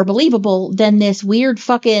much more believable than this weird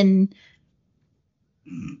fucking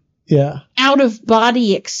out of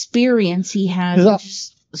body experience he had. Which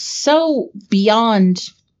is so beyond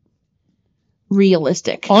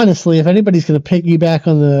realistic. Honestly, if anybody's going to piggyback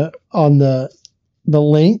on the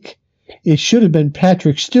link, it should have been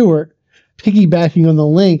Patrick Stewart piggybacking on the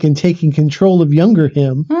link and taking control of younger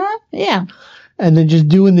him. Huh? Yeah. And then just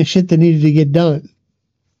doing the shit that needed to get done.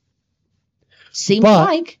 Seems But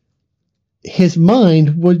like. his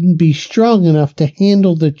mind wouldn't be strong enough to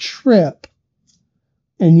handle the trip.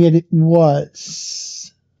 And yet it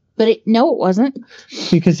was. But no, it wasn't.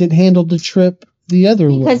 Because it handled the trip the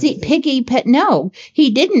other way. Because no,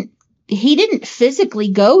 he didn't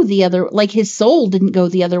physically go the other, like his soul didn't go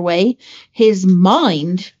the other way. His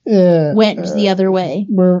mind went the other way.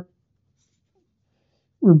 We're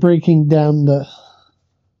breaking down the...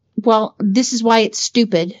 Well, this is why it's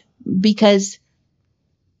stupid, because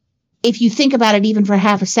if you think about it even for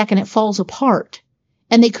half a second, it falls apart.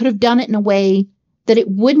 And they could have done it in a way that it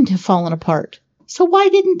wouldn't have fallen apart. So why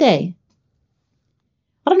didn't they?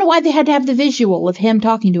 I don't know why they had to have the visual of him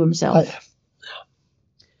talking to himself.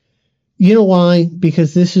 You know why?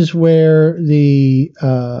 Because this is where the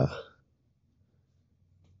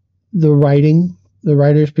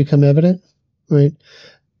writers become evident, right?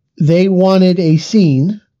 They wanted a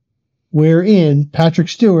scene wherein Patrick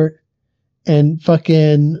Stewart and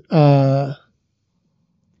fucking...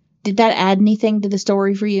 Did that add anything to the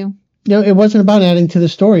story for you? No, it wasn't about adding to the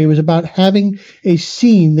story. It was about having a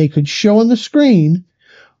scene they could show on the screen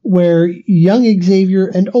where young Xavier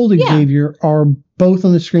and old Xavier are both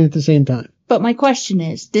on the screen at the same time. But my question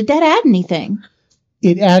is, did that add anything?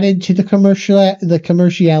 It added to the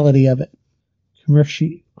commerciality of it.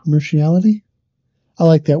 Commerciality? I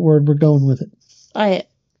like that word. We're going with it.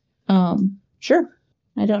 Sure.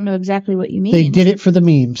 I don't know exactly what you mean. They did it for the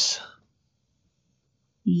memes.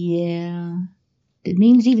 Yeah. Did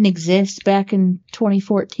memes even exist back in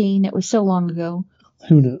 2014? It was so long ago.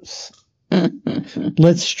 Who knows?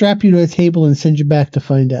 Let's strap you to a table and send you back to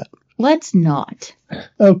find out. Let's not.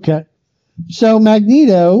 Okay. So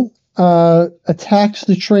Magneto attacks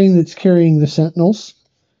the train that's carrying the Sentinels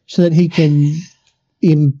so that he can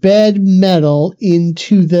embed metal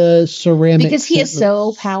into the ceramic Because he is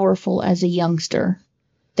Sentinels. so powerful as a youngster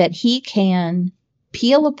that he can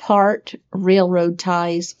peel apart railroad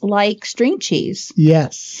ties like string cheese.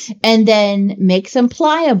 Yes. And then make them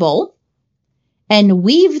pliable and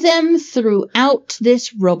weave them throughout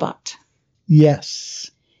this robot. Yes.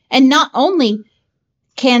 And not only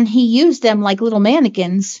can he use them like little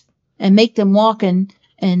mannequins and make them walk and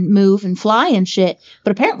move and fly and shit,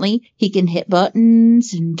 but apparently he can hit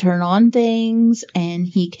buttons and turn on things, and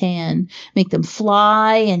he can make them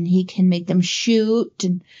fly, and he can make them shoot.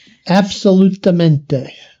 And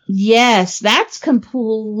Absolutamente. yes, that's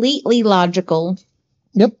completely logical.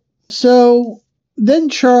 Yep. So then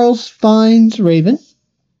Charles finds Raven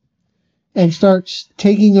and starts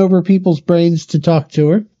taking over people's brains to talk to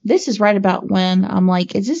her. This is right about when I'm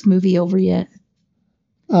like, is this movie over yet?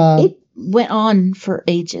 It went on for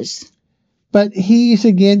ages. But he's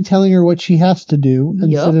again telling her what she has to do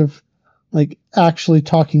instead of like actually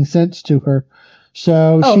talking sense to her.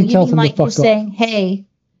 So she tells him to fuck off. Saying, hey,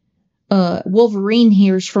 Wolverine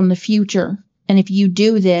here's from the future, and if you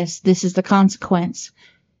do this, this is the consequence.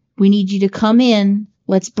 We need you to come in.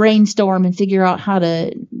 Let's brainstorm and figure out how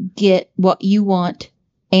to get what you want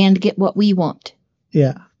and get what we want.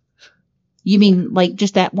 Yeah. You mean like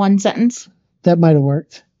just that one sentence? That might have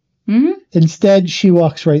worked. Mm-hmm. Instead, she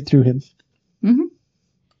walks right through him. Mm-hmm.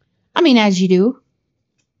 I mean, as you do.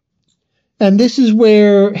 And this is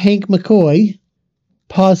where Hank McCoy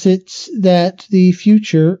posits that the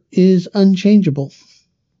future is unchangeable.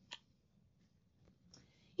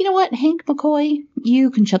 You know what, Hank McCoy? You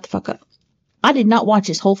can shut the fuck up. I did not watch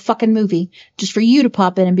this whole fucking movie just for you to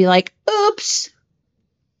pop in and be like, oops,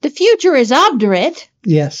 the future is obdurate.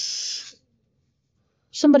 Yes.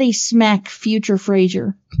 Somebody smack future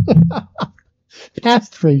Frasier.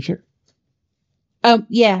 Past Frasier.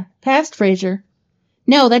 Yeah, past Frasier.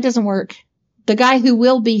 No, that doesn't work. The guy who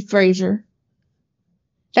will be Frasier.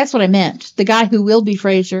 That's what I meant. The guy who will be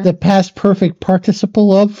Frasier. The past perfect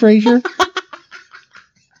participle of Frasier.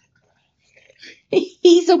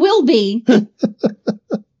 He's a will be.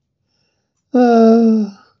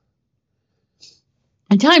 And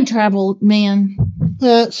time travel, man.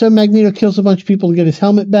 So Magneto kills a bunch of people to get his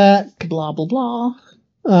helmet back. Blah, blah,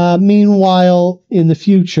 blah. Meanwhile, in the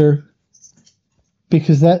future,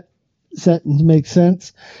 because that sentence makes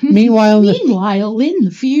sense. Meanwhile, in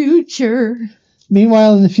the future.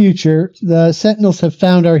 Meanwhile, in the future, the Sentinels have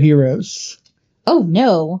found our heroes. Oh,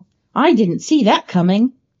 no. I didn't see that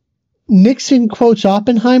coming. Nixon quotes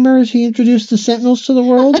Oppenheimer as he introduced the Sentinels to the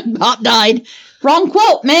world. Pop died. Wrong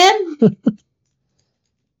quote, man.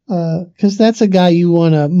 Because that's a guy you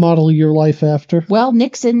want to model your life after. Well,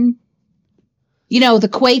 Nixon, you know, the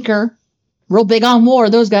Quaker, real big on war,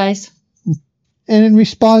 those guys. And in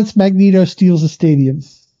response, Magneto steals a stadium.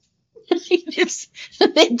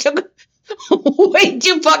 They took way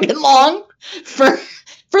too fucking long for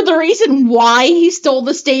the reason why he stole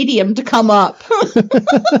the stadium to come up. He's just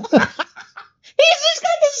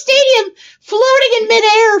got the stadium floating in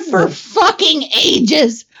midair for fucking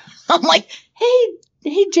ages. I'm like,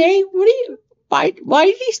 hey Jay, why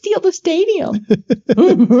did he steal the stadium?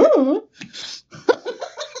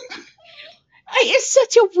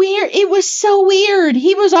 It was so weird.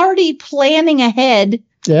 He was already planning ahead.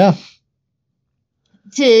 Yeah.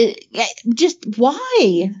 Just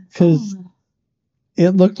why? Because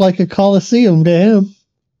it looked like a coliseum to him.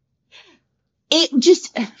 It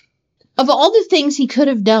just, of all the things he could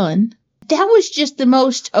have done, that was just the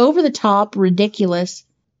most over the top, ridiculous.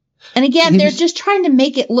 And again, they're just trying to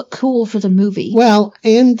make it look cool for the movie. Well,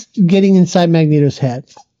 and getting inside Magneto's head.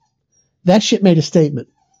 That shit made a statement.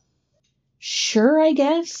 Sure, I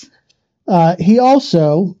guess. He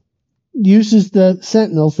also uses the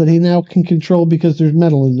Sentinels that he now can control because there's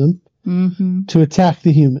metal in them to attack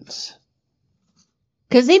the humans.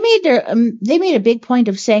 Because they made a big point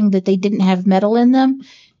of saying that they didn't have metal in them,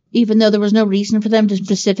 even though there was no reason for them to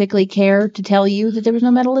specifically care to tell you that there was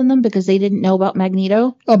no metal in them because they didn't know about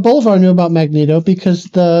Magneto. Bolivar knew about Magneto because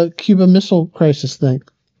the Cuba Missile Crisis thing.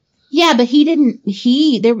 Yeah, but he didn't.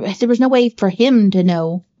 There was no way for him to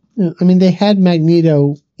know. I mean, they had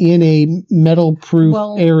Magneto in a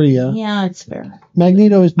metal-proof area. Yeah, it's fair.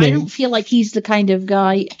 Magneto is. I don't feel like he's the kind of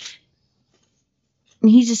guy.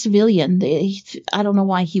 He's a civilian. I don't know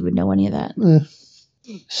why he would know any of that.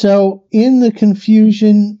 So, in the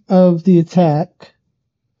confusion of the attack,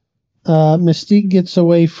 Mystique gets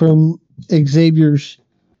away from Xavier's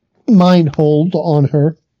mind hold on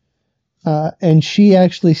her, and she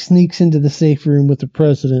actually sneaks into the safe room with the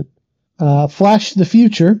president. Flash to the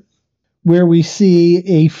future, where we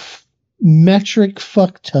see a metric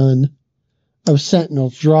fuck ton of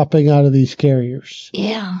Sentinels dropping out of these carriers.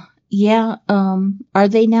 Yeah. Are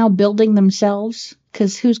they now building themselves?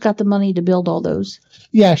 Because who's got the money to build all those?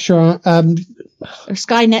 Yeah, sure. Are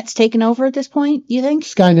Skynet's taken over at this point, you think?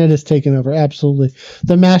 Skynet has taken over, absolutely.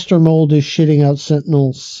 The Master Mold is shitting out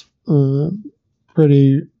Sentinels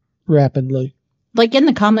pretty rapidly. Like in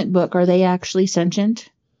the comic book, are they actually sentient?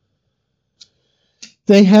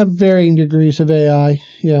 They have varying degrees of AI,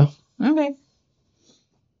 yeah. Okay.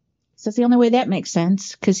 So that's the only way that makes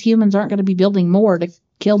sense, because humans aren't going to be building more to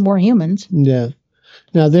kill more humans. Yeah.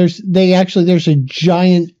 Now, there's a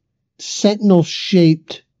giant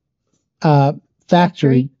Sentinel-shaped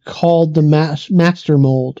factory called the Master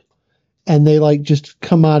Mold, and they just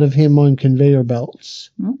come out of him on conveyor belts.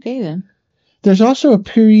 Okay, then. There's also a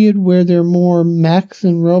period where they're more mech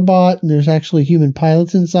than robot, and there's actually human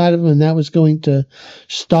pilots inside of them, and that was going to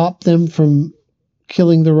stop them from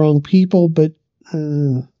killing the wrong people, but...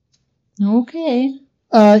 Okay.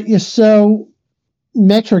 Yeah, so,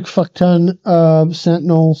 metric fuck ton of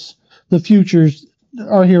Sentinels. The futures,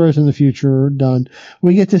 our heroes in the future are done.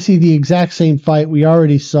 We get to see the exact same fight we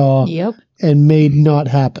already saw and made not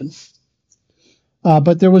happen.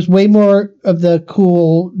 But there was way more of the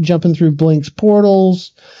cool jumping through Blink's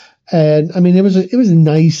portals, and I mean it was a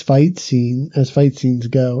nice fight scene as fight scenes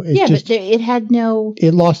go. But it had no.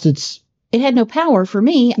 It lost its. It had no power for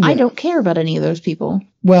me. Yeah. I don't care about any of those people.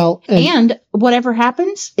 Well, and whatever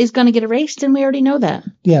happens is going to get erased, and we already know that.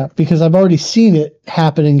 Yeah, because I've already seen it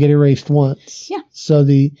happen and get erased once. Yeah. So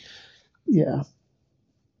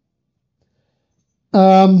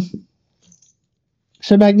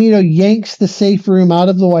So Magneto yanks the safe room out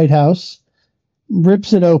of the White House,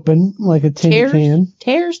 rips it open like a tin can.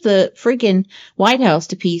 Tears the freaking White House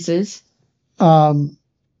to pieces.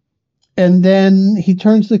 And then he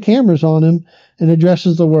turns the cameras on him and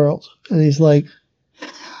addresses the world. And he's like,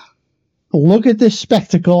 look at this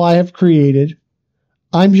spectacle I have created.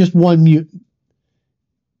 I'm just one mutant.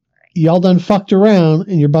 Y'all done fucked around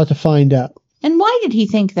and you're about to find out. And why did he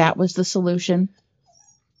think that was the solution?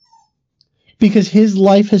 Because his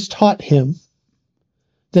life has taught him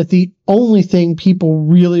that the only thing people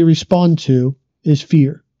really respond to is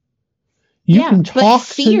fear. You can talk, but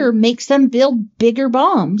fear makes them build bigger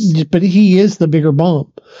bombs. But he is the bigger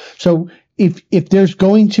bomb. So if there's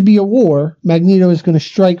going to be a war, Magneto is going to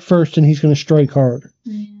strike first, and he's going to strike hard.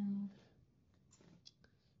 Yeah.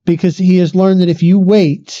 Because he has learned that if you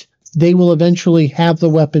wait, they will eventually have the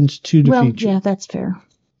weapons to defeat you. Yeah, that's fair.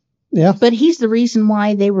 Yeah. But he's the reason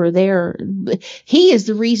why they were there. He is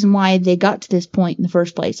the reason why they got to this point in the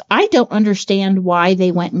first place. I don't understand why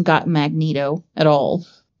they went and got Magneto at all.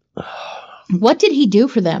 What did he do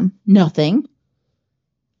for them? Nothing.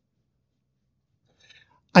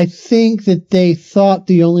 I think that they thought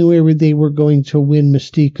the only way they were going to win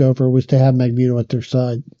Mystique over was to have Magneto at their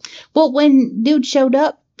side. Well, when dude showed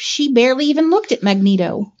up, she barely even looked at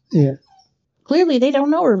Magneto. Yeah. Clearly, they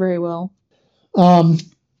don't know her very well.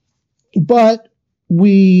 But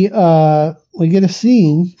we get a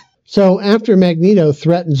scene. So after Magneto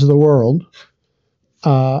threatens the world,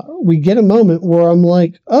 we get a moment where I'm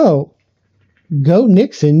like, oh, go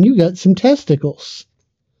Nixon, you got some testicles.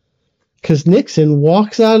 Because Nixon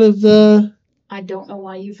walks out of the... I don't know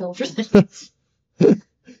why you fell for this.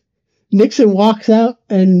 Nixon walks out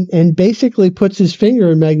and basically puts his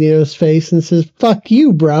finger in Magneto's face and says, fuck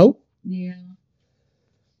you, bro. Yeah.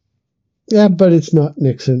 Yeah, but it's not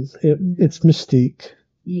Nixon. It's Mystique.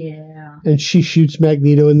 Yeah. And she shoots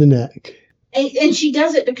Magneto in the neck. And she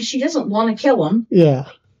does it because she doesn't want to kill him. Yeah.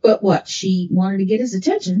 But what? She wanted to get his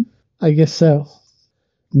attention. I guess so.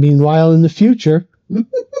 Meanwhile, in the future...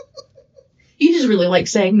 You just really like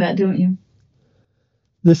saying that, don't you?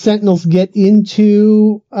 The Sentinels get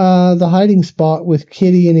into the hiding spot with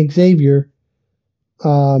Kitty and Xavier,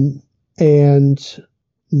 and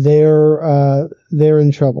they're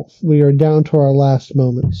in trouble. We are down to our last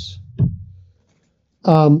moments.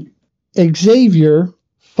 Xavier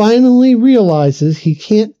finally realizes he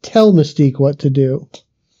can't tell Mystique what to do,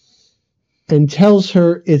 and tells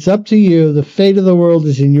her, "It's up to you. The fate of the world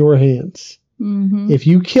is in your hands. Mm-hmm. If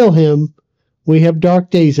you kill him, we have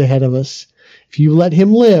dark days ahead of us. If you let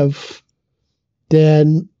him live,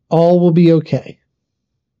 then all will be okay."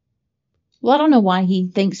 Well, I don't know why he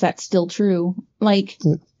thinks that's still true. Like,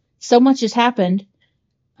 so much has happened.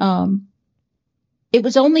 It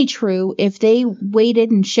was only true if they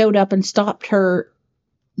waited and showed up and stopped her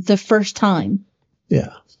the first time.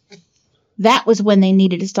 Yeah. That was when they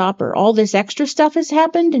needed to stop her. All this extra stuff has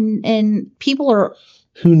happened, and people are...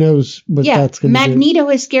 Who knows what that's going to do. Magneto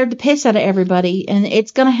has scared the piss out of everybody, and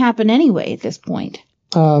it's going to happen anyway at this point.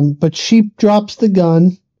 But she drops the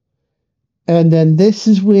gun, and then this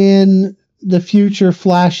is when the future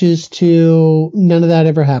flashes to none of that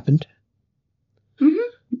ever happened.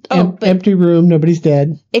 Mm-hmm. Empty room, nobody's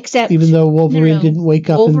dead. Except... Even though Wolverine didn't wake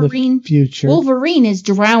up in the future. Wolverine is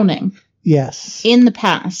drowning. Yes. In the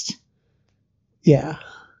past. Yeah.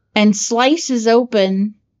 And slices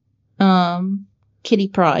open... Kitty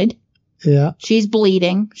Pryde. Yeah. She's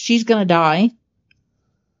bleeding. She's gonna die.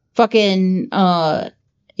 Fucking,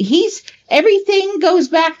 everything goes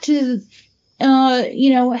back to,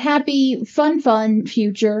 happy, fun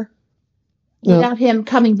future without him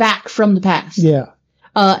coming back from the past. Yeah.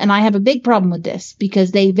 And I have a big problem with this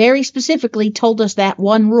because they very specifically told us that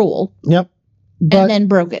one rule. Yep. But and then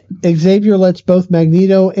broke it. Xavier lets both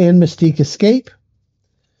Magneto and Mystique escape.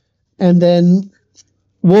 And then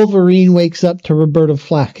Wolverine wakes up to Roberta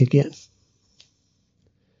Flack again.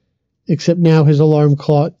 Except now his alarm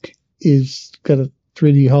clock is got a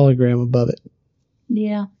 3D hologram above it.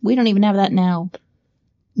 Yeah, we don't even have that now.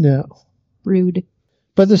 No. Rude.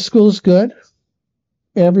 But the school's good.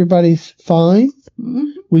 Everybody's fine.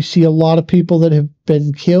 Mm-hmm. We see a lot of people that have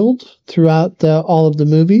been killed throughout all of the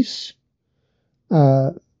movies.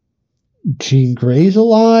 Jean Grey's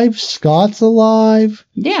alive. Scott's alive.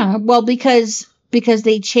 Yeah, well, because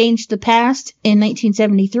they changed the past in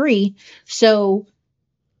 1973, so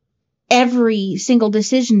every single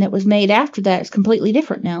decision that was made after that is completely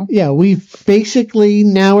different now. Yeah, we've basically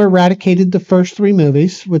now eradicated the first three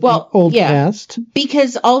movies with the old cast.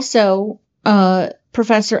 Because also,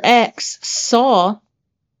 Professor X saw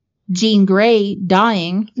Jean Grey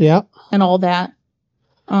dying. Yeah. And all that.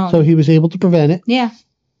 So he was able to prevent it. Yeah.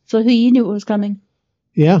 So he knew it was coming.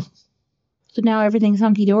 Yeah. So now everything's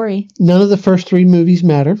hunky-dory. None of the first three movies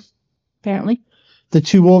matter. Apparently. The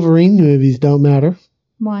two Wolverine movies don't matter.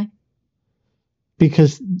 Why?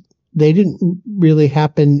 Because they didn't really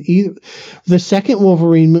happen either. The second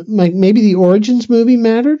Wolverine, like maybe the Origins movie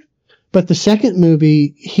mattered, but the second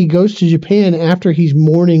movie, he goes to Japan after he's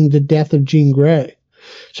mourning the death of Jean Grey.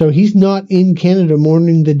 So he's not in Canada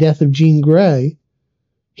mourning the death of Jean Grey.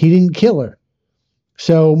 He didn't kill her.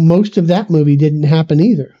 So most of that movie didn't happen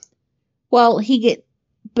either. Well,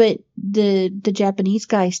 but the Japanese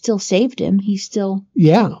guy still saved him. He's still...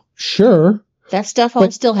 Yeah, sure. That stuff all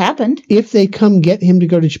still happened. If they come get him to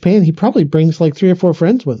go to Japan, he probably brings like 3 or 4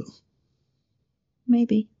 friends with him.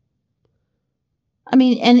 Maybe. I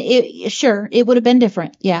mean, and it would have been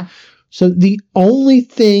different. Yeah. So the only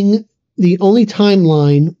timeline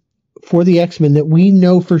for the X-Men that we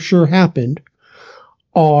know for sure happened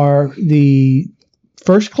are the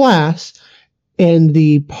First Class and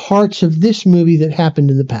the parts of this movie that happened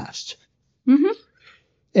in the past. Mm-hmm.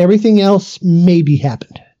 Everything else maybe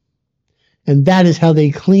happened. And that is how they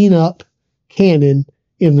clean up canon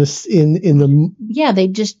in the Yeah, they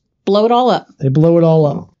just blow it all up. They blow it all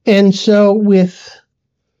up. And so with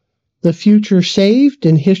the future saved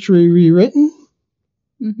and history rewritten,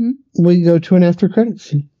 we go to an after credits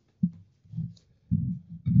scene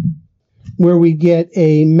where we get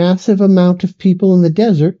a massive amount of people in the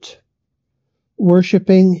desert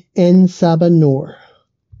worshiping En-Sabah-Nur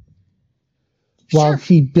while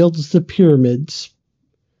he builds the pyramids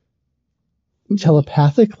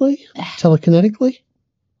telepathically, telekinetically.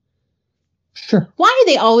 Sure. Why are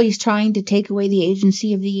they always trying to take away the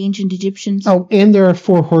agency of the ancient Egyptians? Oh, and there are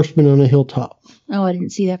 4 horsemen on a hilltop. Oh, I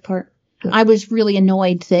didn't see that part. Yeah. I was really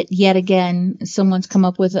annoyed that yet again someone's come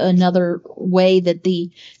up with another way that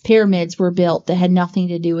the pyramids were built that had nothing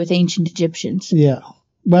to do with ancient Egyptians. Yeah.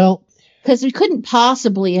 Well, because we couldn't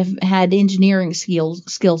possibly have had engineering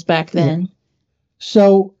skills back then. Yeah.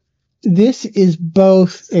 So this is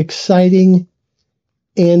both exciting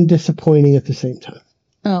and disappointing at the same time.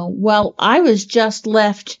 Oh, well, I was just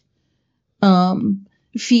left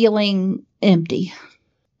feeling empty.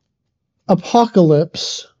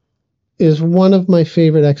 Apocalypse is one of my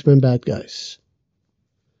favorite X-Men bad guys.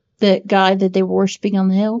 The guy that they were worshiping on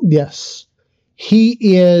the hill? Yes. He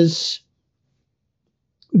is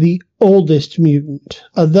the oldest mutant,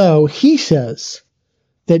 although he says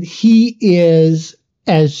that he is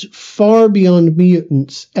as far beyond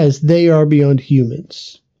mutants as they are beyond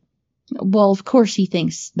humans. Well, of course he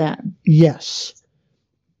thinks that. Yes.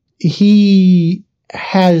 He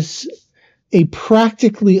has a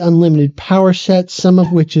practically unlimited power set, some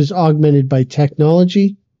of which is augmented by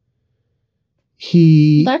technology.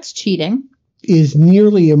 That's cheating. Is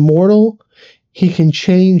nearly immortal. He can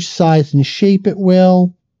change size and shape at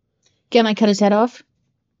will. Can I cut his head off?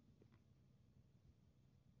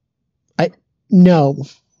 No,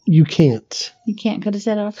 you can't. You can't cut his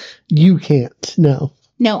head off? You can't, no.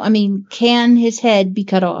 No, I mean, can his head be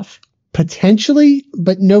cut off? Potentially,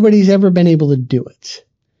 but nobody's ever been able to do it.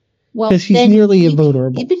 Well, because he's nearly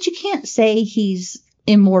invulnerable. But you can't say he's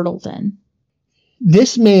immortal then.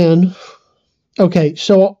 This man... Okay,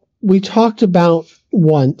 so we talked about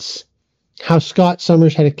once how Scott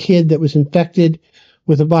Summers had a kid that was infected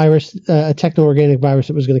with a virus, a techno-organic virus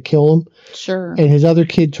that was going to kill him. Sure. And his other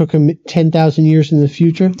kid took him 10,000 years in the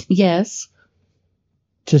future. Yes.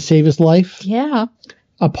 To save his life. Yeah.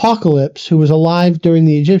 Apocalypse, who was alive during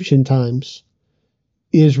the Egyptian times,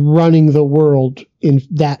 is running the world in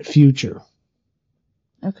that future.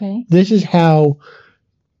 Okay. This is how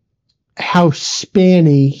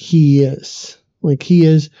spanny he is. Like he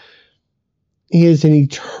is an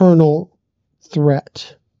eternal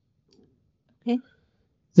threat. Okay.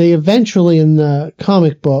 They eventually in the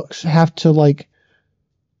comic books have to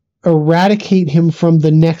eradicate him from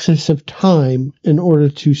the nexus of time in order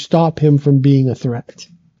to stop him from being a threat.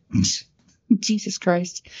 Jesus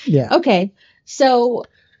Christ. Yeah. Okay. So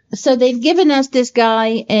they've given us this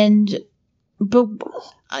guy but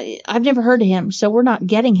I've never heard of him, so we're not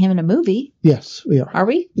getting him in a movie. Yes, we are. Are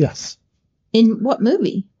we? Yes. In what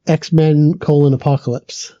movie? X-Men :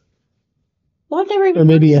 Apocalypse. Well, I've never even. Or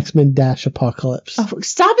maybe X-Men - Apocalypse. Oh,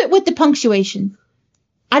 stop it with the punctuation.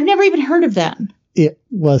 I've never even heard of that. It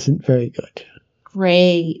wasn't very good.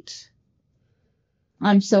 Great.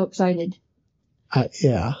 I'm so excited.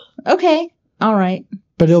 Yeah. Okay. All right.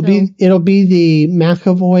 But it'll be the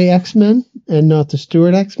McAvoy X-Men and not the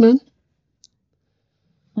Stewart X-Men.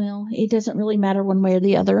 Well, it doesn't really matter one way or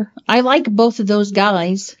the other. I like both of those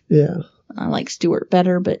guys. Yeah. I like Stewart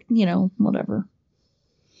better, but, whatever.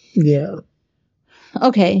 Yeah.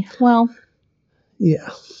 Okay, well. Yeah.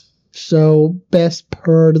 So, best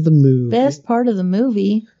part of the movie. Best part of the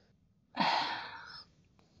movie?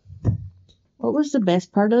 What was the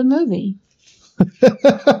best part of the movie?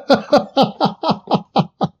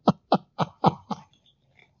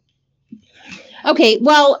 Okay,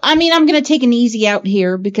 well, I mean, I'm going to take an easy out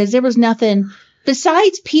here because there was nothing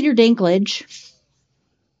besides Peter Dinklage,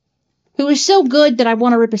 who is so good that I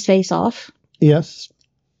want to rip his face off. Yes.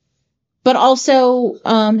 But also,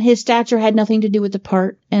 his stature had nothing to do with the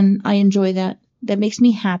part, and I enjoy that. That makes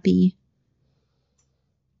me happy.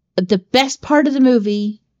 The best part of the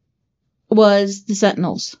movie was the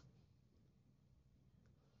Sentinels.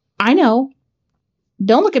 I know.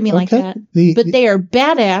 Don't look at me like that. But they are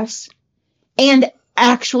badass and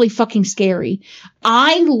actually fucking scary.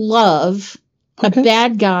 I love a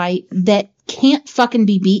bad guy that can't fucking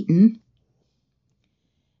be beaten.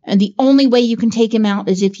 And the only way you can take him out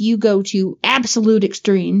is if you go to absolute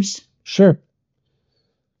extremes. Sure.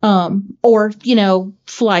 Or,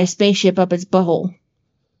 fly a spaceship up his butthole.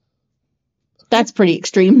 That's pretty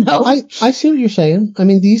extreme, though. I see what you're saying. I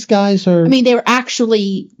mean, these guys are. I mean, you're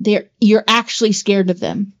actually scared of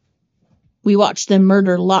them. We watch them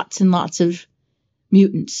murder lots and lots of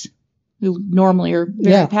mutants who normally are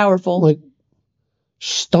very powerful. Like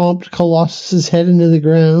stomped Colossus's head into the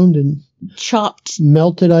ground and chopped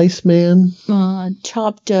melted Iceman.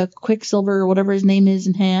 Chopped Quicksilver or whatever his name is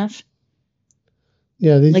in half.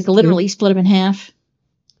 Yeah, literally split him in half.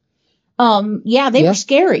 They were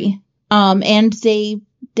scary. And they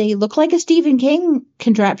look like a Stephen King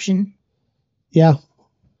contraption. Yeah.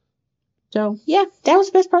 So, yeah, that was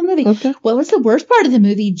the best part of the movie. Okay. What was the worst part of the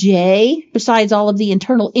movie, Jay, besides all of the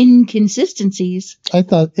internal inconsistencies? I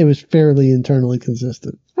thought it was fairly internally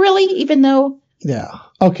consistent. Really? Even though... Yeah.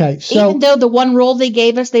 Okay, so... Even though the one rule they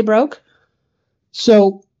gave us, they broke?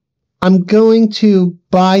 So, I'm going to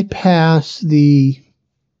bypass the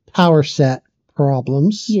power set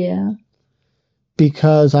problems. Yeah.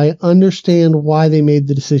 Because I understand why they made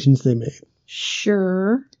the decisions they made.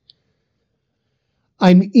 Sure.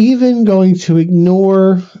 I'm even going to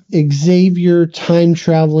ignore Xavier time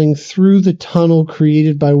traveling through the tunnel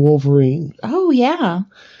created by Wolverine. Oh yeah.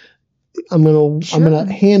 I'm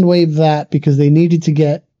gonna hand wave that because they needed to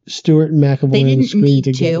get Stewart and McAvoy on the screen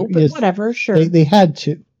together. They didn't need to, but whatever. Sure. They had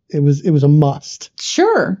to. It was a must.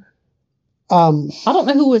 Sure. I don't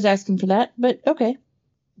know who was asking for that, but okay.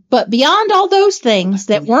 But beyond all those things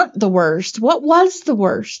that weren't the worst, what was the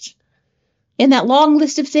worst in that long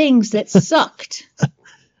list of things that sucked?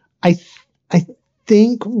 I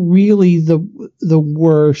think really the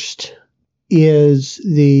worst is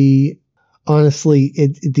the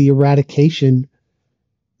eradication.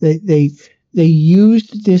 They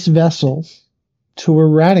used this vessel to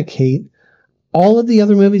eradicate all of the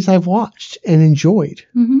other movies I've watched and enjoyed.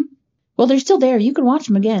 Mm-hmm. Well, they're still there. You can watch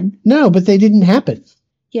them again. No, but they didn't happen.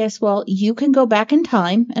 Yes, well, you can go back in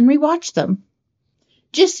time and rewatch them.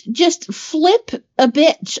 Just flip a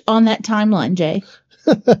bit on that timeline, Jay.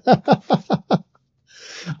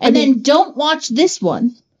 Then don't watch this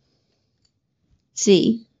one.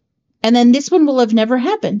 See? And then this one will have never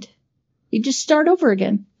happened. You just start over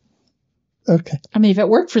again. Okay. I mean, if it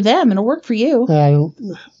worked for them, it'll work for you.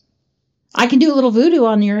 I can do a little voodoo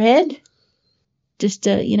on your head. Just,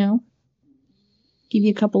 give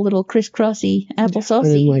you a couple little crisscrossy applesauce. I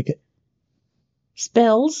didn't like it.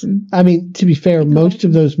 Spells. I mean, to be fair, most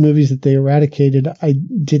of those movies that they eradicated, I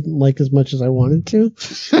didn't like as much as I wanted to.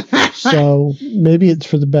 So maybe it's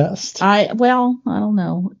for the best. I don't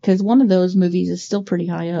know, because one of those movies is still pretty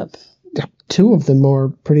high up. Two of them are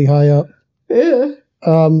pretty high up. Yeah.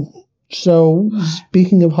 So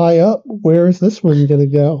speaking of high up, where is this one going to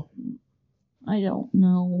go? I don't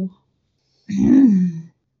know.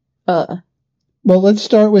 Well, let's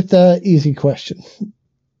start with the easy question.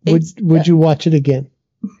 Would you watch it again?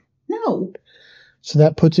 No. So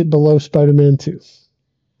that puts it below Spider-Man 2.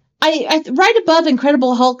 I right above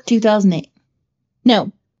Incredible Hulk 2008.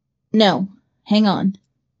 No. Hang on.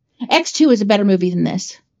 X2 is a better movie than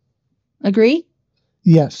this. Agree?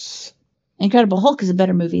 Yes. Incredible Hulk is a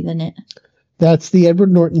better movie than it. That's the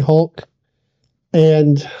Edward Norton Hulk.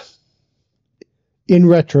 And in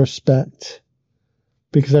retrospect,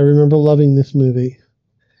 because I remember loving this movie,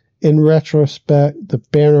 in retrospect, the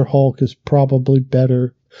Banner Hulk is probably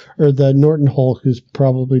better, or the Norton Hulk is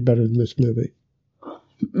probably better than this movie. All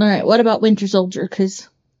right, what about Winter Soldier? Because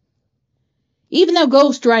even though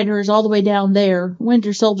Ghost Rider is all the way down there,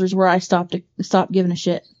 Winter Soldier's where I stopped giving a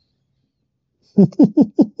shit.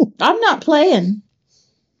 I'm not playing.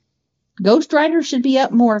 Ghost Rider should be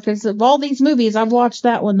up more, because of all these movies, I've watched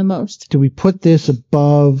that one the most. Do we put this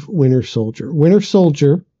above Winter Soldier? Winter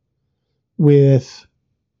Soldier, with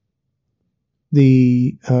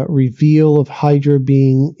the reveal of Hydra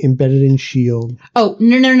being embedded in S.H.I.E.L.D. Oh,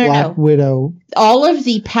 no. Black Widow. All of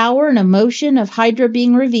the power and emotion of Hydra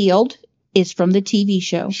being revealed is from the TV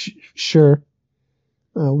show. Sure.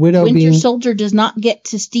 Winter Soldier does not get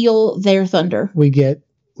to steal their thunder. We get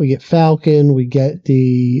Falcon. We get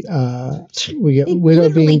Widow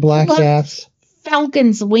being Black Gas.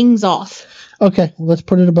 Falcon's wings off. Okay, let's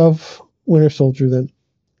put it above Winter Soldier then.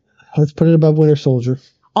 Let's put it above Winter Soldier.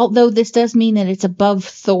 Although this does mean that it's above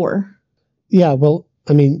Thor. Yeah, well,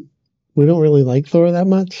 I mean, we don't really like Thor that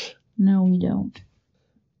much. No, we don't.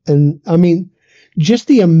 And, I mean, just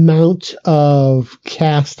the amount of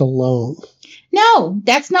cast alone. No,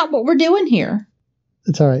 that's not what we're doing here.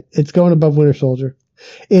 It's all right. It's going above Winter Soldier.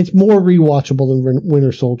 It's more rewatchable than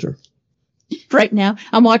Winter Soldier. Right now,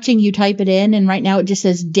 I'm watching you type it in, and right now it just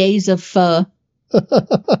says Days of Pho.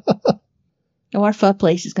 Our pho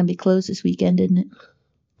place is going to be closed this weekend, isn't it?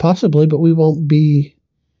 Possibly, but we won't be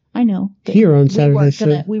I know. Here on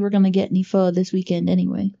Saturday. We were gonna get any pho this weekend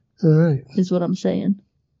anyway. All right. Is what I'm saying.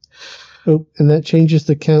 Oh, and that changes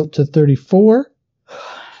the count to 34.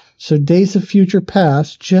 So Days of Future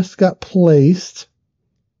Past just got placed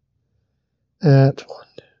at...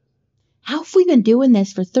 How have we been doing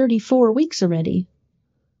this for 34 weeks already?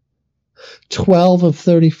 12 of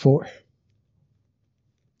 34.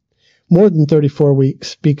 More than 34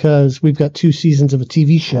 weeks because we've got 2 seasons of a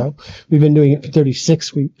TV show. We've been doing it for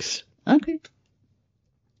 36 weeks. Okay.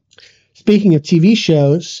 Speaking of TV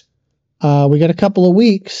shows, we got a couple of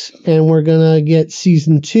weeks and we're going to get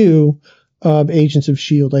season 2 of Agents of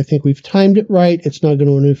S.H.I.E.L.D. I think we've timed it right. It's not going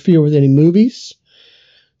to interfere with any movies.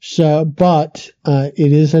 But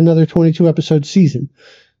it is another 22 episode season.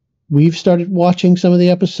 We've started watching some of the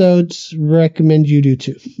episodes. Recommend you do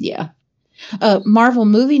too. Yeah. Marvel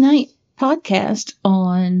Movie Night podcast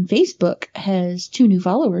on Facebook has 2 new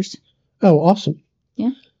followers. Oh, awesome.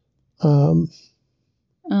 Yeah. I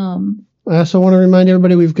also want to remind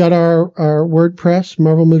everybody we've got our WordPress,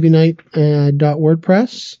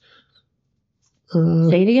 marvelmovienight.wordpress.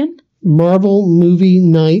 Say it again.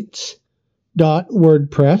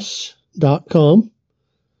 marvelmovienight.wordpress.com.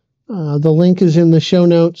 The link is in the show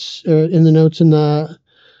notes, in the notes, and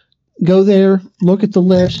go there, look at the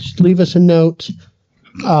list, leave us a note.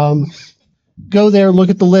 Go there, look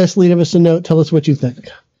at the list, leave us a note, tell us what you think.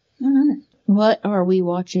 All right. What are we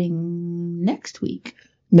watching next week?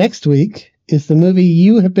 Next week is the movie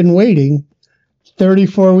you have been waiting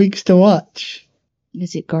 34 weeks to watch.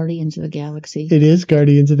 Is it Guardians of the Galaxy? It is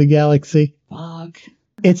Guardians of the Galaxy. Fuck.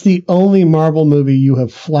 It's the only Marvel movie you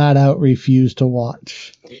have flat out refused to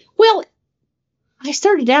watch. Well, I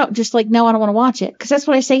started out just like, no, I don't want to watch it. Because that's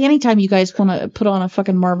what I say anytime you guys want to put on a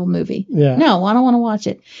fucking Marvel movie. Yeah. No, I don't want to watch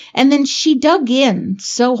it. And then she dug in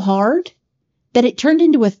so hard that it turned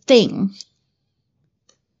into a thing.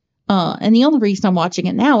 And the only reason I'm watching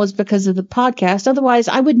it now is because of the podcast. Otherwise,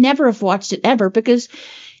 I would never have watched it ever because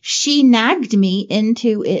she nagged me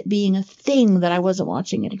into it being a thing that I wasn't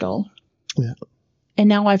watching it at all. Yeah. And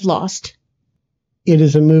now I've lost. It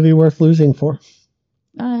is a movie worth losing for.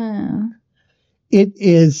 It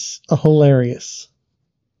is hilarious.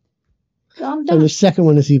 And the second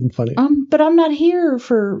one is even funnier. But I'm not here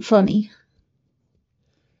for funny.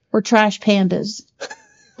 Or trash pandas.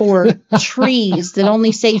 Or trees that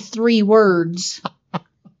only say 3 words.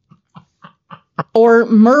 Or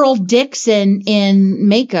Merle Dixon in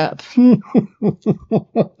makeup.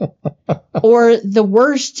 Or the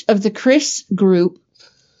worst of the Chris group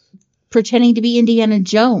pretending to be Indiana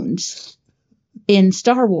Jones in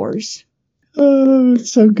Star Wars. Oh,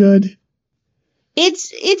 it's so good.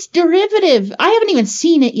 It's derivative. I haven't even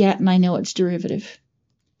seen it yet, and I know it's derivative.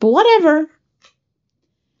 But whatever.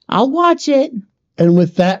 I'll watch it. And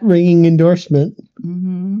with that ringing endorsement.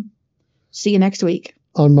 See you next week.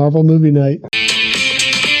 On Marvel Movie Night.